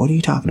was like, "What are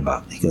you talking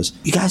about?" He goes,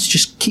 "You guys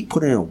just keep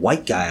putting a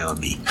white guy on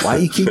me. Why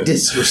do you keep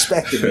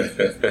disrespecting me?"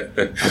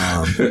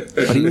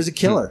 But he was a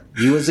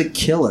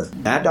killer.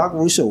 Mad Dog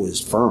Russo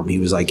was firm. He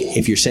was like,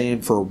 if you're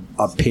saying for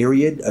a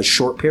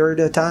short period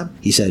of time,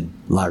 he said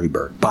Larry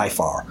Bird, by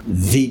far,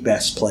 the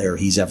best player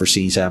he's ever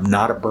seen. He said, "I'm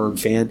not a Bird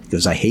fan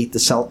because I hate the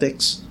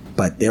Celtics."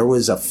 But there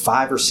was a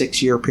 5 or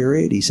 6 year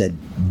period. He said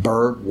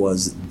Bird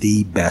was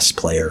the best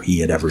player he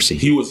had ever seen.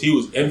 He was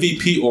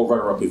MVP or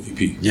runner-up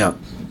MVP. Yeah.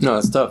 No,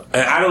 that's tough.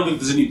 And I don't think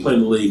there's any player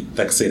in the league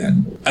that can say that.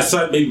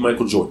 Aside maybe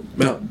Michael Jordan.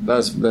 No,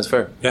 that's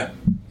fair. Yeah.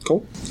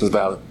 Cool. That's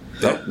valid.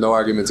 No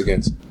arguments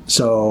against.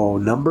 So,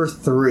 number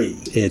 3.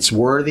 It's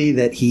worthy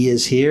that he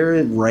is here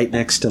and right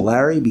next to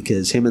Larry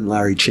because him and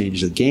Larry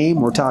changed the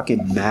game. We're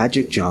talking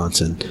Magic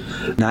Johnson.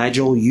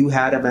 Nigel, you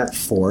had him at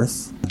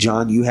 4th.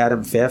 John, you had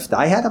him 5th.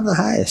 I had him the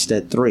highest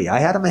at 3. I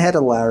had him ahead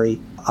of Larry.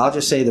 I'll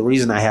just say the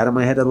reason I had him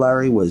ahead of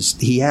Larry was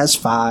he has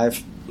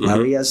 5.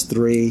 Larry has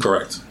 3.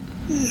 Correct.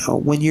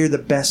 When you're the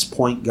best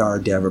point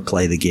guard to ever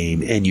play the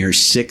game and you're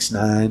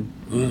 6'9",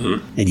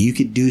 and you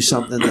could do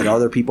something that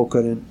other people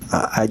couldn't,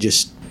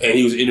 and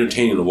he was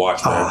entertaining to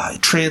watch, man.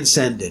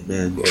 Transcended,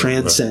 man.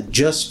 Transcend.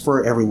 Just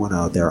for everyone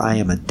out there, I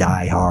am a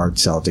diehard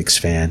Celtics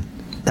fan.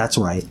 That's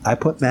right. I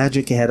put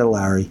Magic ahead of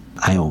Larry.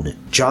 I own it.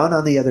 John,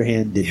 on the other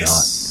hand, did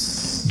not.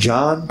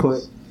 John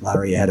put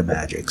Larry ahead of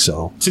Magic.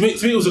 So to me,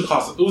 it was a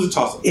toss-up. It was a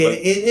toss-up.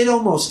 It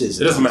almost is.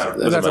 It doesn't matter.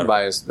 That's a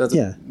bias.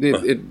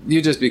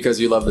 You just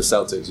because you love the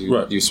Celtics,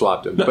 you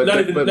swapped them.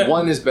 But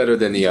one is better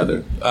than the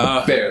other.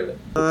 Barely.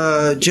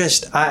 It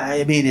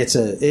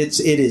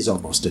is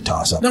almost a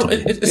toss-up. No,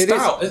 it's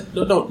style.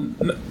 No.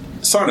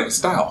 Sonic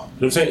style. You know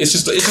what I'm saying? It's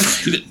just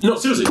no,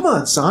 seriously. Come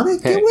on,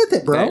 Sonic, get with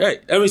it, bro. Hey,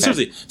 I mean,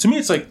 seriously. To me,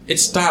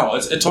 it's style.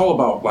 It's all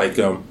about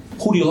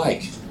who do you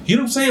like? You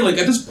know what I'm saying?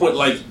 At this point,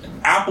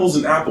 apples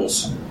and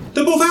apples.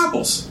 They're both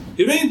apples. You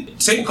You know what I mean?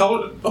 Same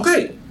color.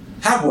 Okay,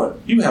 have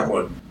one. You have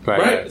one.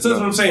 Right? So that's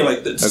what I'm saying.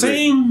 Like the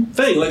same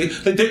thing. Like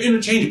they're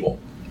interchangeable.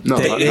 No,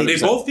 they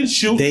both can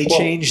shoot. They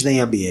changed the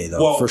NBA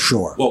though, for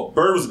sure. Well,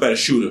 Bird was a better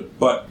shooter,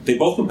 but they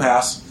both can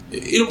pass.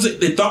 You know what I'm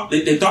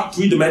saying? They thought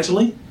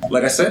 3-dimensionally.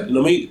 Like I said, you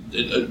know what I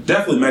mean?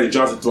 Definitely Magic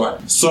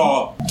Johnson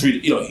saw 3.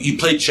 You know, he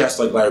played chess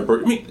like Larry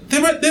Bird. I mean,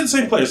 they're the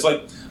same players.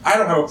 Like, I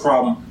don't have a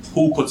problem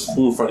who puts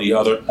who in front of the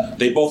other.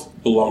 They both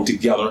belong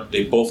together.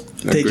 They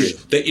both agree.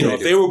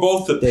 If they were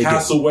both to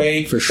pass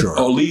away for sure,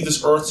 or leave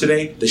this earth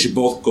today, they should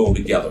both go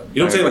together.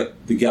 You know what I'm saying?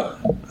 Like together.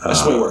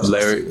 That's the way it works.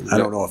 Larry, I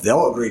don't know if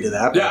they'll agree to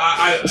that. Yeah,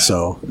 I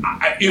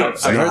do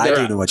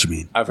know what you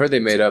mean. I've heard they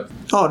made up.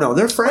 Oh no,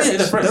 they're friends. Yeah,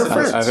 they're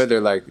friends. I've heard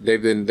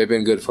they've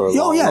been good for a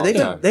long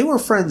time. They were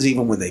friends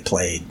even when they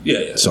played.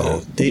 Yeah.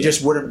 So they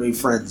just wouldn't be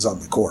friends on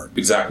the court.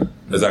 Exactly.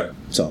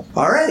 So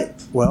all right,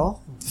 well.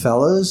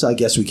 Fellas, I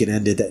guess we can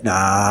end it. We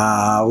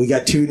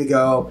got 2 to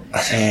go.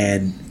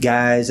 And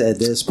guys, at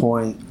this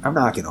point, I'm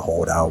not going to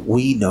hold out.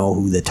 We know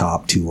who the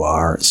top 2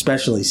 are,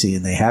 especially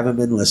seeing they haven't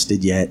been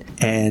listed yet.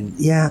 And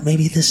yeah,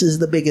 maybe this is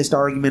the biggest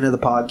argument of the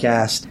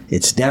podcast.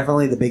 It's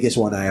definitely the biggest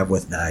one I have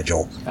with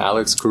Nigel.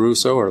 Alex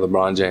Caruso or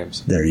LeBron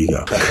James? There you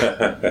go.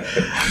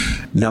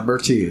 Number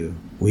 2.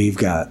 We've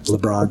got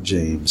LeBron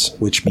James,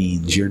 which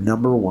means your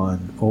number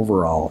 1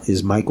 overall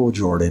is Michael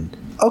Jordan.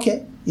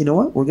 Okay. You know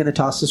what? We're going to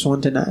toss this one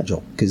to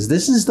Nigel because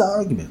this is the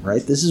argument,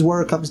 right? This is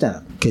where it comes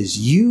down. Because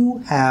you're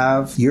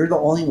the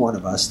only one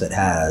of us that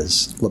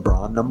has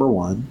LeBron number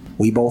 1.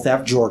 We both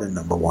have Jordan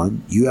number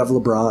 1. You have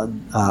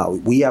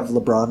LeBron. We have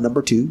LeBron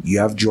number 2. You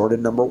have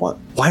Jordan number 1.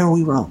 Why are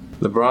we wrong?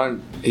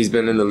 LeBron, he's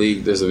been in the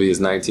league. This will be his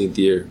 19th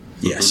year.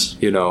 Yes.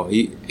 You know,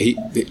 he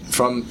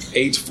from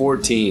age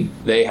 14,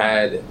 they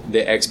had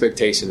the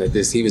expectation that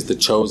he was the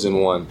chosen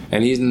one.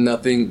 And he's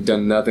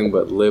done nothing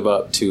but live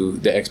up to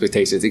the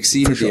expectations,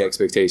 exceeded the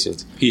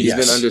expectations. He's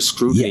been under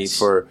scrutiny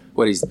for,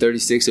 he's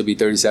 36, he'll be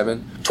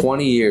 37.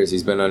 20 years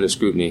he's been under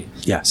scrutiny.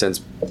 Yeah.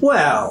 Since.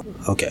 Well,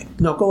 okay.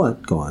 No, go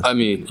on. I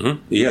mean,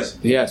 yes.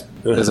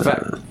 That's a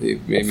fact. Maybe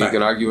you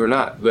can argue or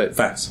not, but.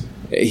 Facts.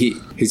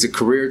 He's a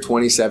career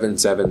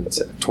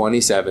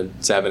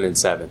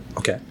 27-7-7.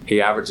 Okay.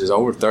 He averages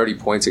over 30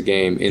 points a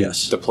game in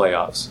the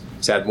playoffs.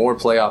 He's had more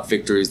playoff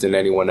victories than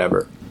anyone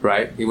ever,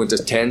 right? He went to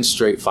 10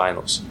 straight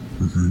finals.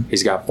 Mm-hmm.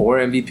 He's got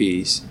 4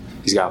 MVPs.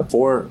 He's got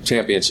 4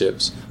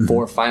 championships,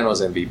 4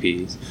 finals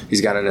MVPs.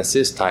 He's got an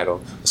assist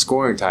title, a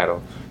scoring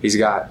title. He's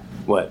got,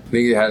 I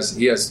think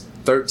he has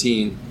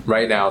 13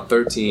 right now,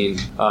 13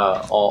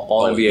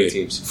 all NBA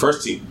teams.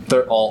 First team.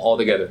 All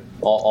together.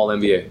 All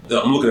NBA.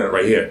 I'm looking at it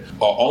right here.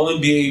 All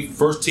NBA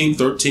first team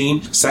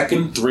 13,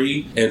 second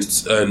 3, and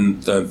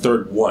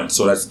third 1.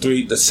 So that's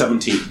 3. That's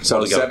 17.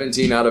 So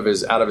 17 out of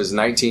his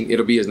 19.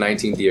 It'll be his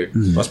 19th year.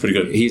 Mm-hmm. That's pretty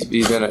good. He's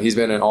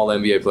been an All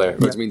NBA player,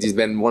 which means he's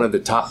been one of the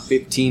top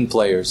 15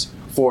 players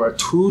for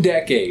 2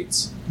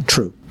 decades.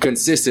 True.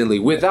 Consistently,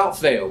 without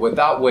fail,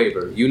 without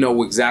waiver. You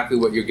know exactly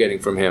what you're getting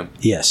from him.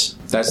 Yes.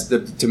 That's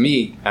to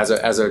me, as a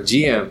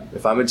GM,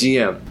 if I'm a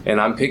GM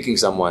and I'm picking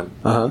someone,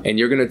 and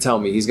you're going to tell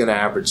me he's going to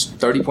average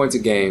 30 points a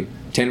game,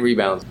 10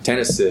 rebounds, 10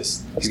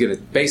 assists, he's going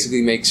to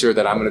basically make sure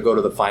that I'm going to go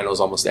to the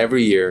finals almost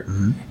every year,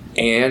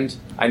 and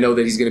I know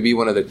that he's going to be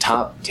one of the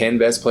top 10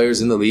 best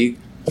players in the league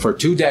for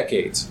 2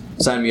 decades.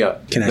 Sign me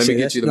up. Let me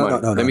get you the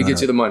money. Let me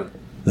get you the money.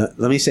 Let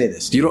me say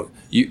this.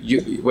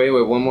 Wait,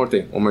 one more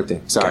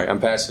thing. Sorry, I'm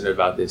passionate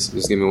about this.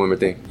 Just give me one more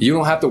thing. You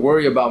don't have to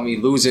worry about me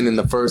losing in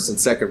the first and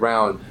second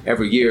round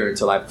every year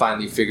until I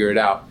finally figure it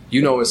out.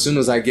 You know, as soon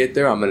as I get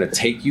there, I'm going to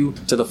take you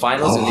to the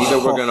finals, and either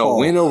we're going to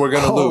win or we're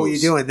going to lose. Oh, you're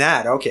doing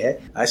that?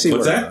 Okay, I see.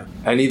 What's that?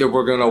 And either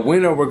we're going to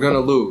win or we're going to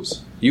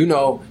lose. You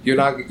know, you're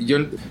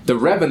the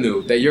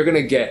revenue that you're going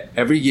to get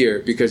every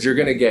year, because you're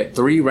going to get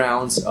 3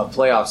 rounds of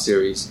playoff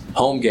series,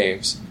 home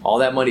games, all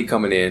that money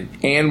coming in,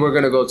 and we're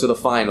going to go to the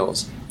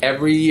finals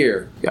every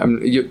year.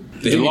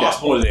 They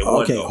lost more than they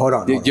won. Okay, hold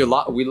on.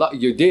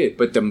 You did,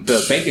 but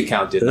the bank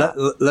account did not.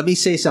 Let me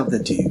say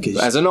something to you, because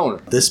as an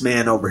owner, this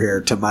man over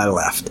here to my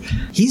left,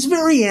 he's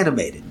very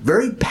animated,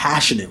 very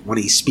passionate when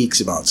he speaks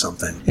about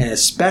something, and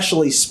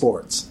especially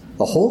sports.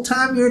 The whole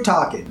time you were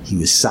talking, he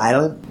was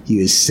silent. He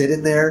was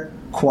sitting there,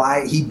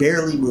 quiet. He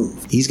barely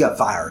moved. He's got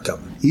fire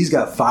coming.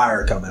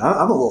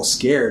 I'm a little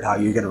scared how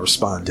you're going to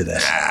respond to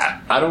this.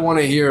 I don't want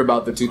to hear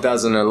about the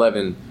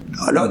 2011.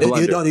 No,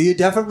 you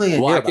definitely.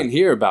 Well, I can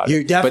hear about it.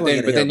 You're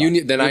definitely. But then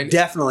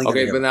definitely.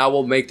 Okay, but then I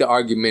will make the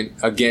argument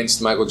against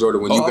Michael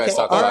Jordan when you guys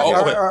talk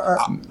about it.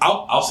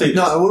 I'll say this.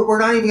 No, we're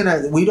not even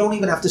gonna. We don't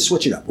even have to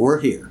switch it up. We're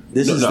here.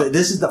 This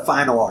is the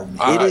final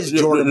argument. It is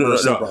Jordan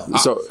versus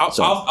LeBron.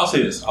 I'll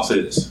say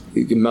this.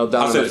 You can melt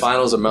down in the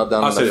finals or melt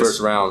down in the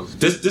first round.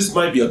 This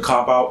might be a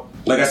cop out.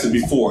 Like I said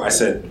before,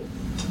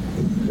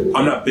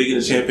 I'm not big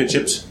into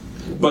championships,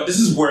 but this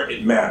is where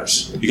it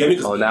matters. You get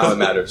me? Oh, now it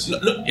matters. No,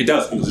 it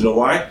does, because you know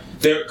why?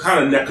 They're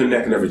kind of neck and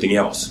neck and everything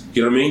else.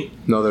 You know what I mean?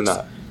 No, they're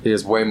not. He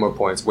has way more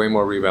points, way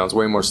more rebounds,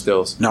 way more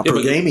steals. Not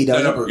per game he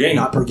does. Not per game.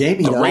 Not per game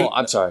he does. Oh,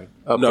 I'm sorry.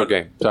 Per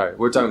game. Sorry.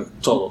 We're talking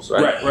totals,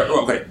 right? Right.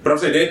 Okay. But I'm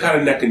saying they're kind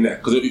of neck and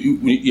neck.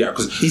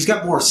 Because he's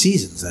got more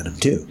seasons than him,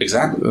 too.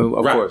 Exactly.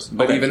 Of course.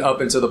 But even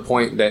up until the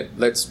point that,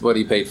 what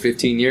he paid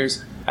 15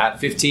 years?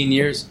 At 15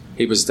 years,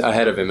 he was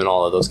ahead of him in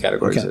all of those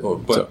categories.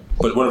 Okay.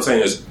 But what I'm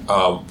saying is,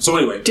 so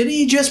anyway. Didn't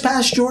he just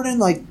pass Jordan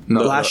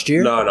last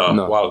year? No,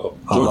 a while ago.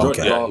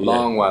 Okay.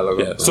 Long while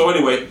ago. Yeah. So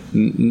anyway.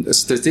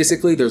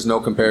 Statistically, there's no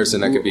comparison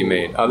that could be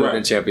made other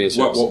than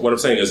championships. What I'm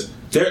saying is,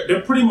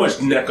 they're pretty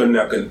much neck and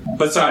neck,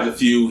 besides a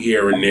few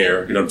here and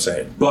there, you know what I'm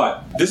saying?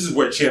 But this is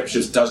where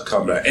championships does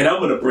come at. And I'm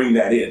going to bring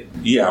that in.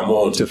 Yeah, I'm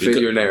on to fit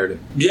your narrative.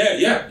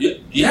 Yeah.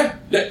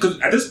 Because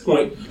at this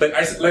point, like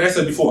I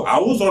said before, I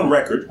was on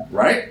record,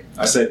 right?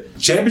 I said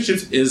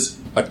championships is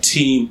a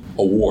team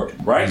award,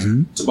 right?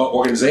 Mm-hmm. It's about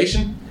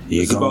organization.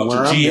 It's about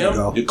your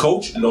GM, your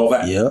coach, and all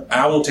that. Yep.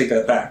 I won't take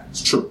that back.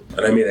 It's true.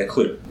 And I made that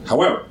clear.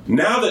 However,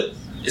 now that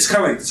it's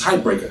kind of like the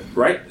tiebreaker,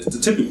 right? It's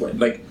the tipping point.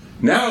 Like,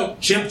 now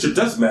championship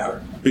does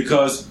matter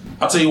because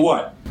I'll tell you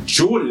what,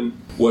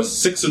 Jordan was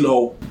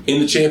 6-0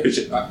 in the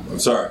championship. I'm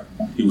sorry.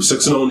 He was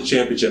 6-0 in the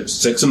championship.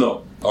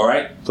 6-0. All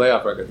right?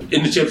 Playoff record.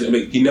 In the championship. I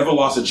mean, he never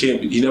lost a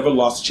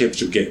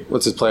championship game.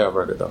 What's his playoff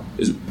record, though?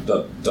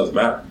 Doesn't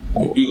matter.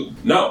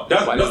 No. We're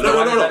talking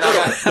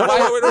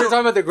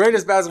about the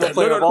greatest basketball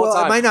player of all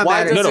time. It might not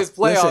Why matter. does his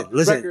playoff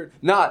record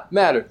not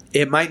matter?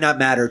 It might not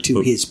matter to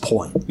his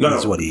point.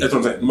 That's what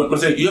I'm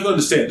saying. You have to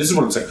understand. This is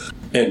what I'm saying.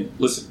 And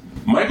listen,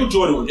 Michael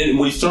Jordan,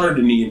 when he started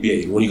in the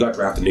NBA, when he got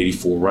drafted in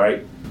 '84,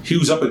 right? He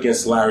was up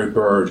against Larry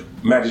Bird,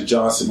 Magic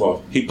Johnson.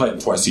 Well, he played him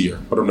twice a year,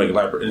 but I'm like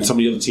Larry Bird and some of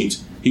the other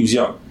teams. He was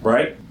young,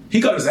 right?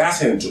 He got his ass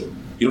handed to him.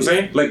 You know what I'm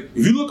saying? Like,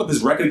 if you look up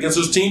his record against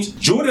those teams,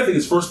 Jordan, I think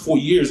his first 4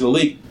 years in the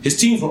league, his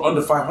teams were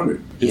under 500. You know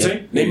what I'm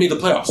saying? They made the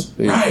playoffs.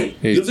 Right.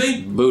 You know what I'm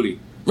saying? Booty.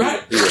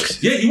 Right.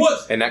 Yeah, he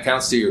was. And that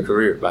counts to your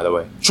career, by the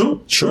way.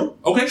 True.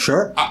 Okay.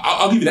 Sure.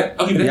 I'll give you that.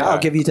 Yeah, I'll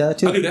give you that,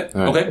 too. I'll give you that.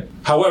 Right. Okay.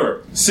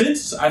 However,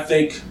 since I'm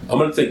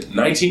going to think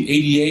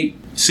 1988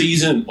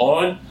 season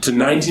on to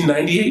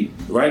 1998,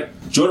 right?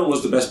 Jordan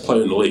was the best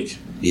player in the league.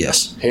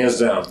 Yes. Hands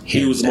down.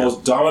 He was the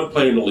most dominant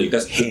player in the league.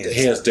 That's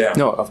hands down.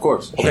 No, of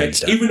course. Okay.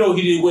 Even though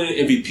he didn't win an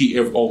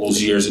MVP all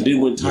those years and didn't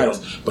win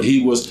titles, but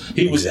he was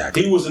in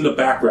the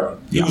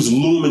background. He was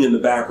looming in the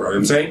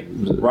background. You know what I'm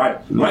saying?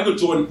 Right. Michael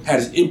Jordan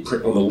had his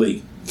imprint on the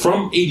league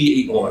from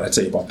 '88 on. I'd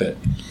say about that.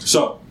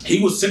 So he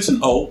was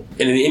 6-0,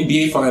 and in the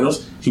NBA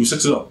Finals, he was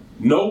 6-0.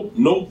 No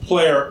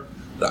player.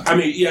 I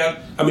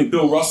mean,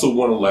 Bill Russell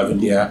won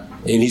 11, yeah,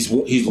 and he's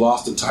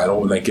lost the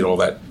title, and I get all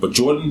that. But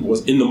Jordan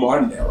was in the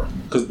modern era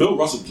because Bill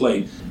Russell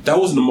played. That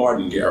wasn't the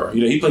modern era. You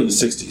know, he played in the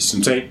 60s. You know what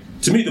I'm saying?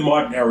 To me, the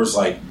modern era is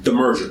like the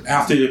merger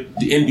after the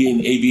NBA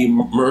and the ABA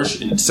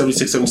merged in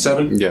 76,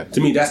 77. Yeah.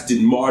 To me, that's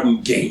the modern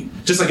game.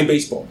 Just like in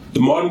baseball, the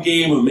modern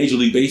game of Major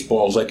League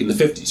Baseball is like in the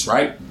 50s,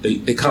 right?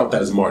 They count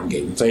that as a modern game.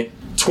 You know what I'm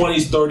saying?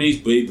 20s,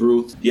 30s, Babe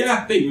Ruth.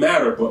 Yeah, they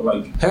matter, but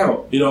like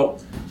hell, you know,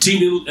 the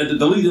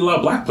league didn't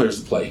allow black players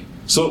to play.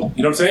 So,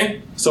 you know what I'm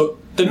saying? So,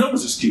 the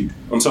numbers are skewed.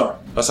 I'm sorry.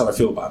 That's how I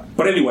feel about it.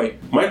 But anyway,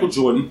 Michael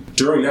Jordan,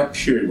 during that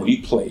period when he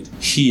played,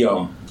 he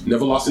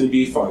never lost an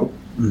NBA final.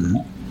 Mm-hmm.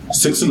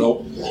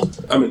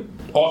 6-0. I mean,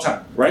 all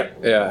time, right?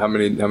 Yeah, how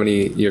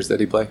many years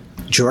did he play?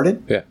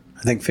 Jordan? Yeah.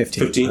 I think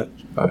 15.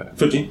 15? Right.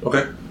 15,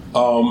 okay.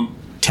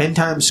 10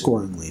 times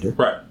scoring leader.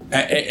 Right.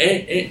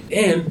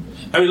 And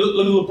I mean,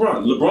 look at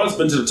LeBron. LeBron's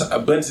been to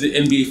the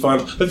NBA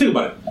Finals. But think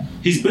about it.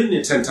 He's been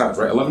there 10 times,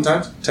 right? 11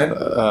 times? 10?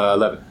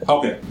 11.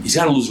 Okay. He's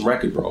got a losing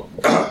record, bro.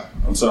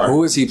 I'm sorry.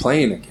 Who is he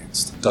playing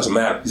against? Doesn't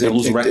matter. He's got a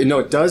losing record. No,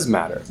 it does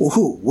matter. Well,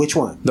 who? Which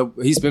one?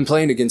 He's been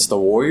playing against the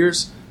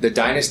Warriors, the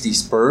Dynasty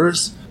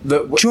Spurs.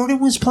 Jordan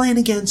was playing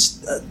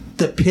against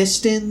the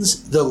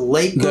Pistons, the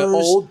Lakers. The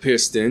old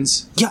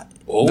Pistons. Yeah.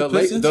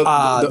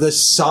 The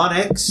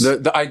Sonics.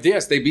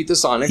 Yes, they beat the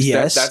Sonics.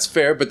 Yes. That's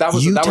fair, but that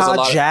was Utah a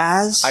lot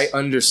Jazz. I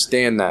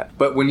understand that.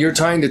 But when you're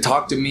trying to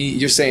talk to me,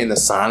 you're saying the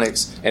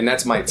Sonics, and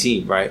that's my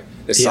team, right?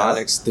 The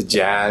Sonics, the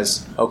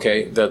Jazz,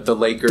 okay, the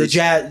Lakers. The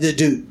Jazz,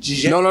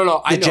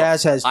 No. The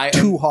Jazz has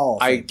two Hall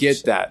of I Famers.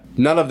 get that.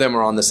 None of them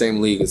are on the same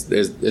league as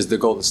the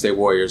Golden State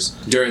Warriors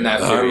during that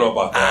period. I don't know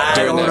about that.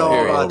 I don't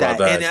know about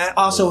that. And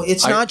also,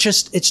 it's not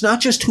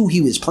just who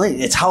he was playing;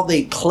 it's how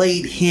they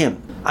played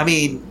him. I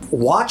mean,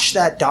 watch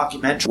that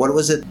documentary. What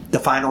was it? The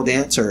Final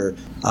Dance or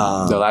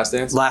The Last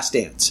Dance? Last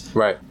Dance.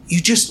 Right.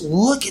 You just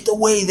look at the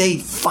way they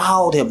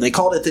fouled him. They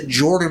called it the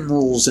Jordan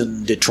rules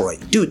in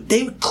Detroit. Dude,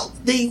 they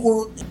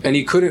were... And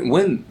he couldn't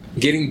win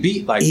getting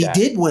beat like that.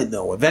 He did win,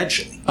 though,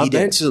 eventually.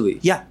 Eventually.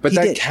 Yeah, but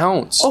that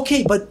counts.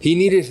 Okay, but... He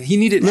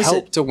needed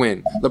help to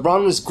win.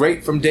 LeBron was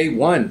great from day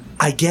one.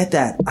 I get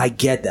that.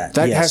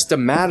 That has to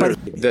matter.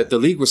 The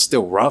league was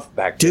still rough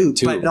back then, dude,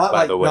 too, but not by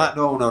like... the way. Not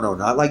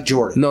like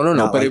Jordan. No,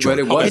 Not but like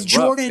it was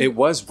Jordan, rough. It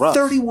was rough.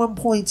 31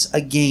 points a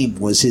game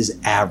was his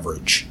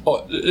average.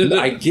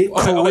 I get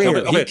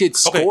career. He could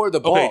score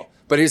the ball. Okay.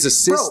 But his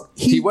assist, Bro,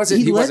 he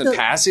wasn't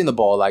passing the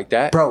ball like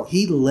that. Bro,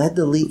 he led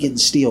the league in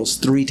steals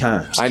 3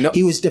 times. I know.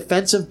 He was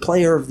Defensive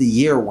Player of the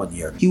Year one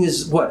year. He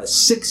was, a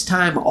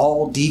 6-time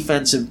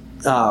all-defensive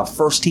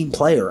first team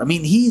player. I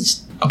mean,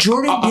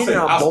 Jordan did it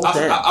on both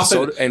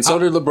ends. And so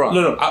did LeBron.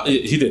 No,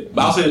 he did.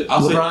 But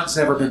LeBron's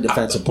never been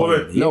defensive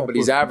player. No, but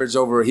he's averaged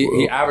over.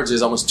 He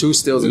averages almost 2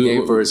 steals a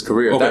game for his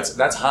career. Okay.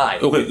 That's high.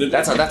 Okay,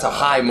 that's a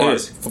high mark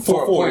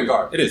for a point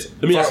guard. It is.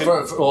 Let me ask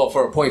you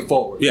for a point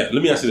forward. Yeah,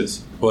 let me ask you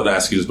this. Well, not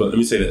ask you this, but let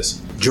me say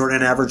this.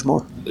 Jordan averaged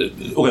more.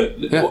 Okay.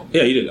 Yeah. Well,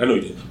 yeah, he did. I know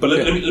he did. But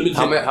let me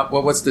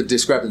what's the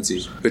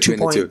discrepancy between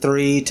the two?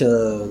 2.3 to,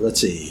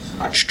 let's see,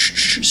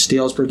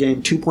 steals per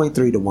game, 2.3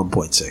 to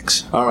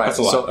 1.6. All right, that's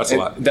a lot. That's a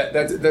lot.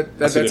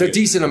 That's a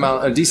decent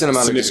amount of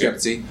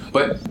discrepancy.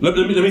 But let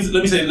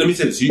me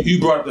say this. You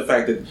brought up the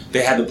fact that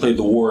they had to play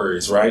the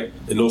Warriors, right?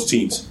 In those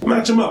teams,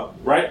 match them up,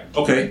 right?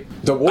 Okay.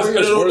 The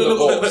Warriors were the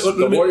Bulls.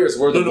 The Warriors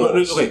were the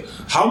Bulls. Okay.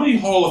 How many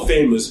Hall of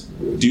Famers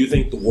do you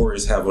think the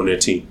Warriors have on their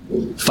team?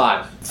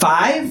 5.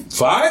 5?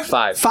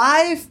 5? 5?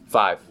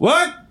 5.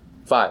 What?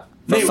 5.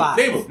 Name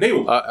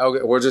them.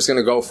 Okay, we're just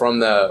gonna go from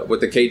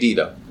with the KD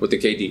though. With the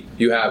KD,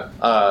 you have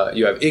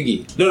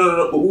Iggy.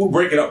 No. We'll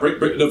break it up. Break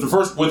the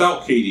first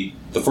without KD.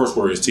 The first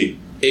Warriors team.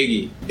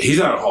 Iggy. He's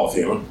not a Hall of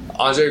Famer.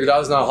 Andre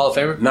Iguodala's not a Hall of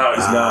Famer? No, he's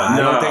not. I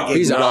don't think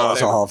he's a Hall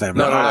of Famer.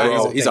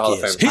 No, he's a Hall of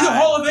Famer. He's a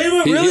Hall of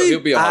Famer? Really? He'll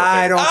be a Hall of Famer.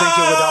 I don't think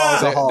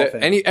Iguodala's a Hall of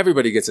Famer.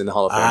 Everybody gets in the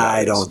Hall of Fame.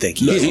 I don't think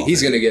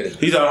he's going to get it.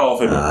 He's not a Hall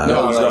of Famer.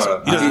 No, he's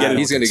not. He doesn't get it.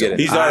 He's going to get it.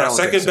 He's not a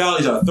second ballot.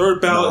 He's not a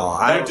third ballot. No,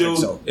 I that don't dude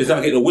think so. is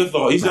not getting a with.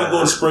 He's not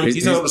going to spring.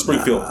 He's not going to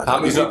Springfield.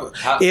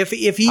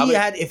 If he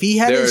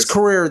had his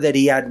career that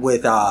he had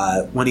with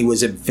when he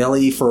was in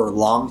Philly for a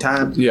long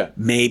time,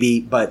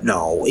 maybe, but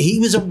no, he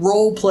was a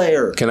role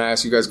player. Can I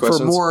ask you guys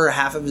questions? For more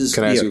half of his.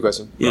 Can I ask you a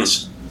question?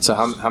 Yes. So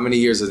how many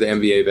years has the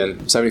NBA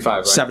been? 75,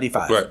 right?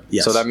 75. Right.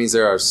 Yes. So that means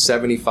there are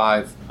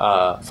 75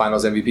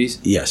 Finals MVPs.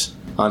 Yes.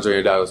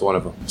 Andre Iguodala was one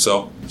of them.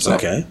 So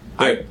okay.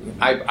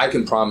 I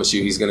can promise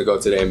you he's going to go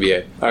to the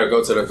NBA or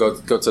go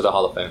to the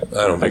Hall of Fame.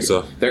 I don't think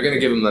so. They're going to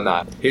give him the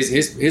nod.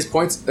 His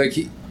points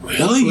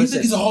Really? You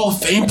think he's a Hall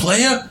of Fame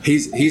player?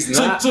 He's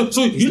not. He's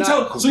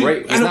not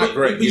great. He's not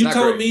great. He's not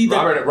telling me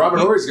that Robert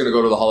Horry's going to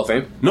go to the Hall of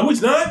Fame. No,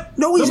 he's not.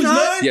 No, he's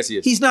not. Yes, he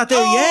is. He's not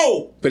there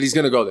yet. But he's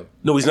going to go there.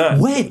 No, he's not.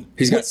 When?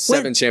 He's got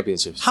 7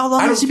 championships. How long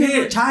has he been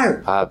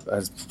retired?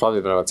 It's probably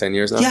been about 10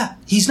 years now. Yeah,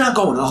 he's not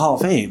going to the Hall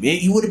of Fame.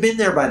 He would have been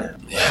there by now.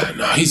 Yeah,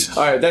 no, he's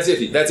all right. That's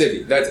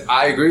iffy.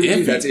 I agree with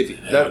you. That's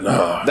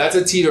iffy. That's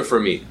a teeter for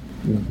me.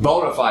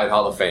 Bona fide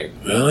Hall of Fame.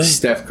 Really?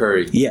 Steph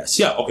Curry. Yes.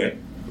 Yeah. Okay.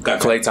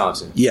 Klay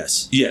Thompson.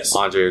 Yes.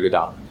 Andre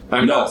Iguodala.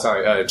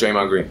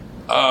 Draymond Green.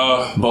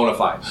 Bona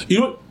fide. You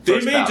know what?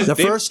 The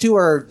first two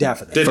are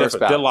definite.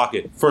 They're lock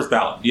it. First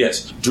ballot.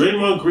 Yes.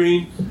 Draymond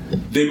Green.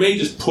 They may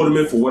just put him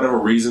in for whatever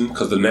reason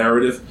because the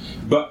narrative.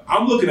 But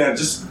I'm looking at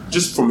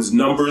just from his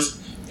numbers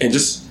and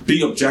just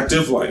being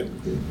objective. Like, I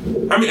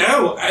mean,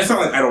 it's not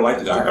like I don't like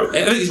the guy. I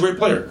think he's a great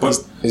player.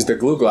 But he's the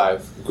glue guy.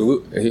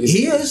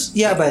 He is,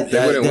 yeah, but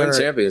they wouldn't win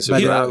championships.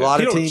 But there are a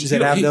lot of teams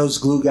that have those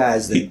glue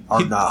guys that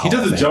are not. He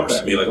doesn't jump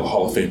at me like a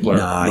Hall of Fame player.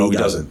 No, he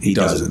doesn't.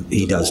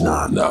 He does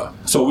not. No.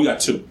 So we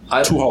got two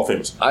Hall of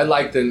Famers. I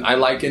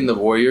liken the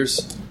Warriors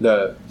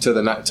to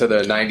the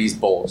 90s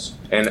Bulls,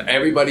 and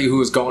everybody who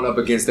was going up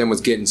against them was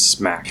getting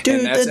smacked.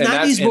 Dude, the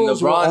 90s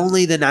Bulls were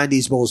only the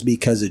 90s Bulls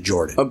because of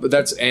Jordan. But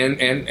that's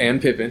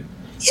and Pippen.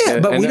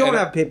 Yeah, but we don't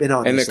have Pippen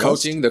on. And this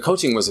the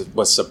coaching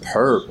was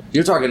superb.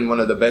 You're talking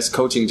one of the best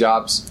coaching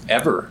jobs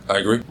ever. I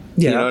agree.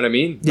 Yeah. You know what I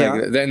mean? Yeah.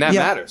 And that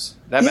matters.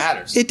 That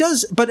matters. It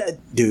does, but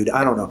dude,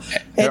 I don't know.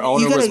 Their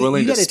owner was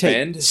willing to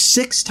spend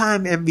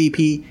 6-time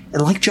MVP,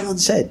 and like John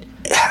said,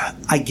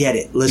 I get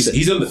it. Listen,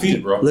 he's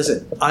undefeated, bro.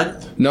 Listen,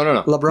 no.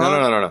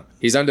 LeBron, No.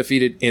 He's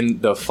undefeated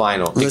in the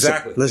finals.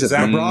 Exactly. Listen,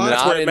 LeBron,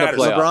 that's where it matters.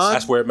 LeBron,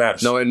 that's where it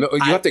matters. No, and you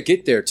have to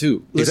get there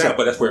too. Exactly,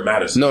 but that's where it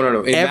matters.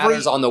 No. It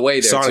matters on the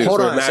way there too.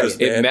 Hold on a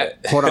second.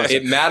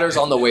 It matters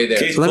on the way there.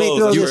 Let me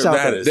throw this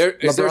out there.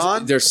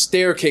 LeBron, there's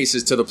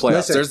staircases to the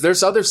playoffs.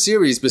 There's other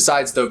series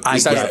besides the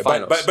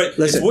finals. But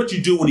it's what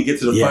you do when you get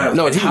to the finals.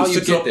 No, it's how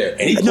you get there.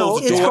 And he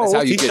closed the door. It's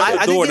how you get there.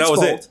 I think it's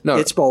both. No,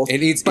 it's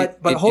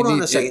both. But hold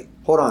on a second.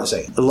 Hold on a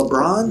second.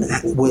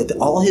 LeBron, with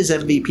all his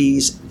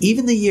MVPs,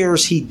 even the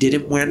years he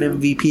didn't win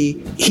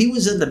MVP, he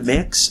was in the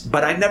mix,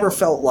 but I never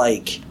felt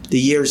like the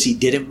years he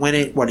didn't win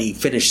it, when he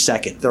finished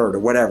second, third, or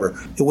whatever,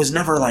 it was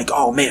never like,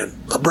 oh man,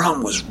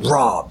 LeBron was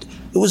robbed.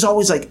 It was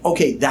always like,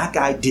 okay, that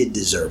guy did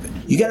deserve it.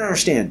 You got to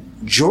understand,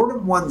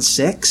 Jordan won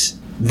 6.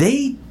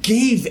 They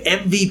gave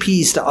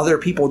MVPs to other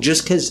people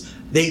just because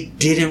they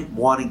didn't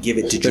want to give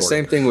it to Jordan.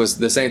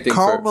 The same thing.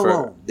 Karl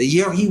Malone, the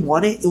year he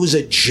won it, it was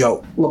a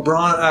joke.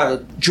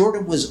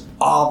 Jordan was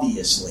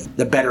obviously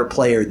the better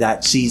player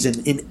that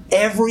season in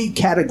every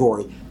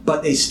category,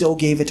 but they still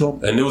gave it to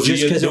him. And there was the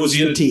year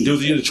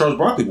that Charles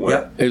Barkley won.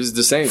 Yep. It was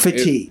the same.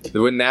 Fatigue.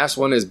 When Nash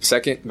won his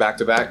second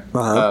back-to-back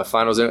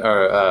finals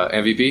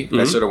MVP,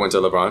 that should have went to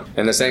LeBron.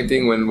 And the same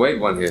thing when Wade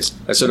won his.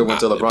 That should have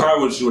went to LeBron.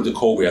 Probably would have went to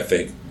Kobe, I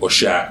think, or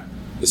Shaq.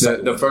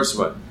 The first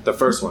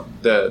one.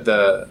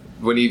 The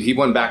when he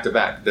won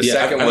back-to-back. The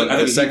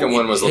second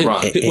one was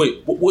LeBron.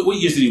 Wait, what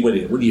years did he win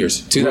it? What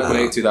years?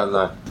 2008,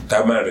 2009.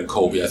 That might have been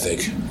Kobe, I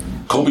think.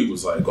 Kobe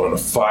was like on a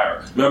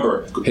fire.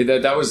 Remember? Hey,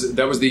 that was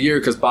the year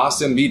because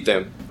Boston beat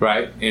them,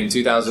 right, in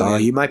 2000. Oh,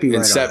 you might be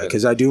right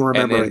because I do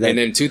remember and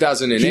then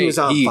 2008 he was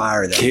on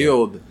fire.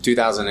 Killed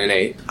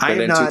 2008, and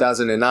then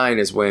 2009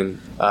 is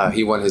when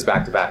he won his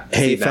back-to-back.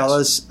 Hey,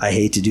 fellas, I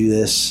hate to do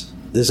this.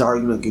 This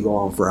argument could go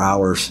on for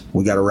hours.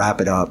 We got to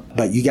wrap it up.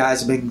 But you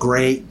guys have been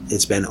great.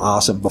 It's been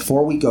awesome.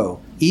 Before we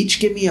go, each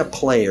give me a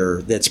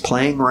player that's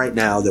playing right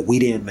now that we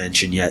didn't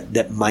mention yet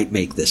that might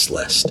make this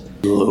list.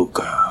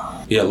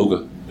 Luka. Yeah,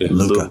 Luka. Yeah.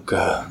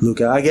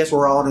 Luka. I guess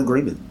we're all in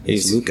agreement.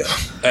 He's Luka.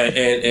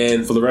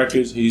 And for the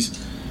records,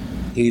 he's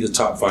a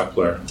top 5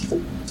 player.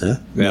 Huh?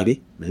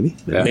 Maybe.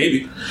 Yeah.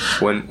 Maybe.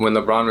 When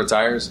LeBron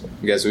retires,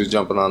 guess who's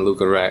jumping on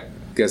Luka rack?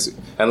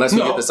 Unless we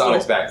get the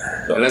Sonics back.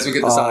 Unless we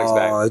get the Sonics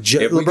back.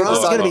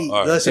 LeBron's going to be...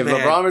 Listen, if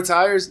LeBron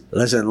retires...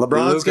 Listen,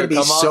 LeBron's going to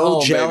be so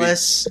home,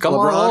 jealous. Come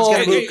LeBron's on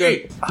going to be...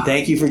 Hey.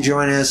 Thank you for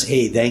joining us.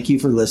 Hey, thank you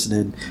for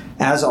listening.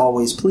 As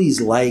always, please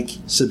like,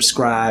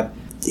 subscribe.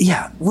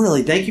 Yeah,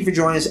 really, thank you for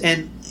joining us.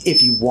 And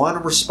if you want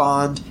to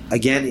respond,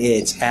 again,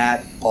 it's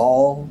at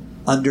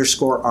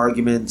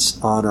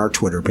all_arguments on our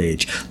Twitter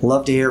page.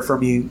 Love to hear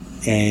from you.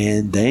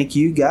 And thank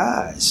you,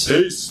 guys.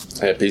 Peace.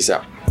 Hey, peace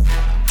out.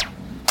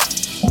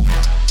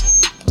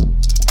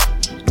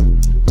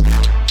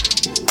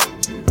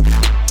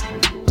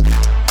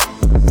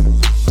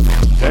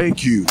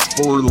 Thank you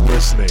for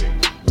listening.